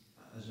person.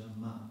 Ajahn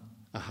Man.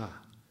 Aha.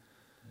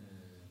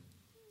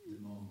 The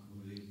monk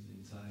who lived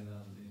in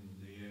Thailand in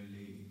the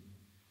early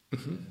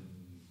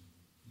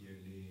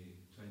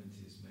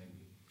 20s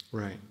maybe.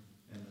 Right.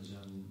 And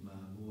Ajahn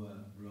Mahua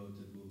wrote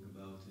a book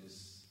about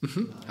his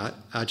life.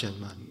 Ajahn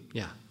Man,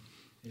 yeah.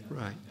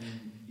 Right.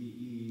 And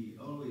he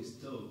always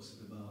talks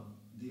about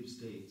deep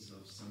states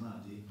of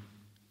samadhi.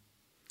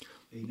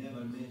 He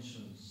never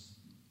mentions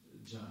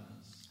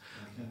jhanas.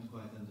 I can't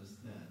quite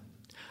understand.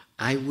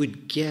 I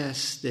would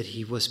guess that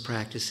he was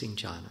practicing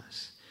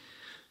jhanas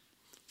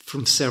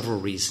from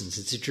several reasons.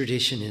 It's a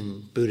tradition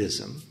in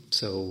Buddhism,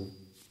 so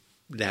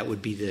that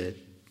would be the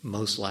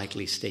most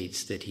likely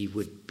states that he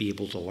would be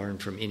able to learn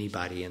from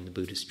anybody in the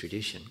Buddhist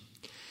tradition.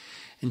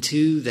 And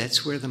two,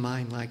 that's where the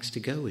mind likes to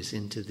go, is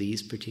into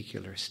these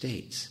particular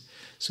states.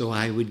 So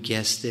I would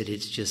guess that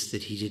it's just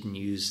that he didn't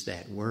use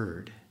that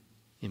word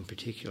in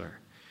particular.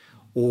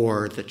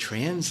 Or the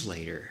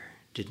translator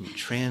didn't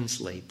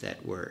translate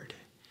that word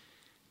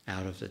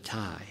out of the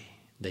Thai.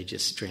 They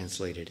just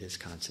translated as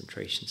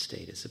concentration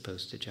state as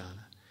opposed to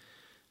jhana.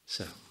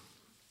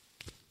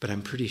 But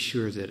I'm pretty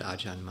sure that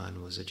Ajahn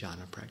Mun was a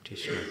jhana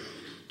practitioner,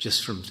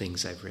 just from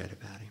things I've read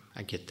about him.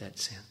 I get that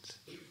sense.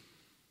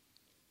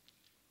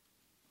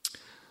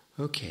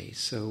 Okay,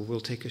 so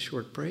we'll take a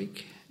short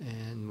break,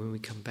 and when we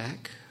come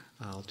back,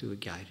 I'll do a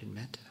guided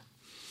metta.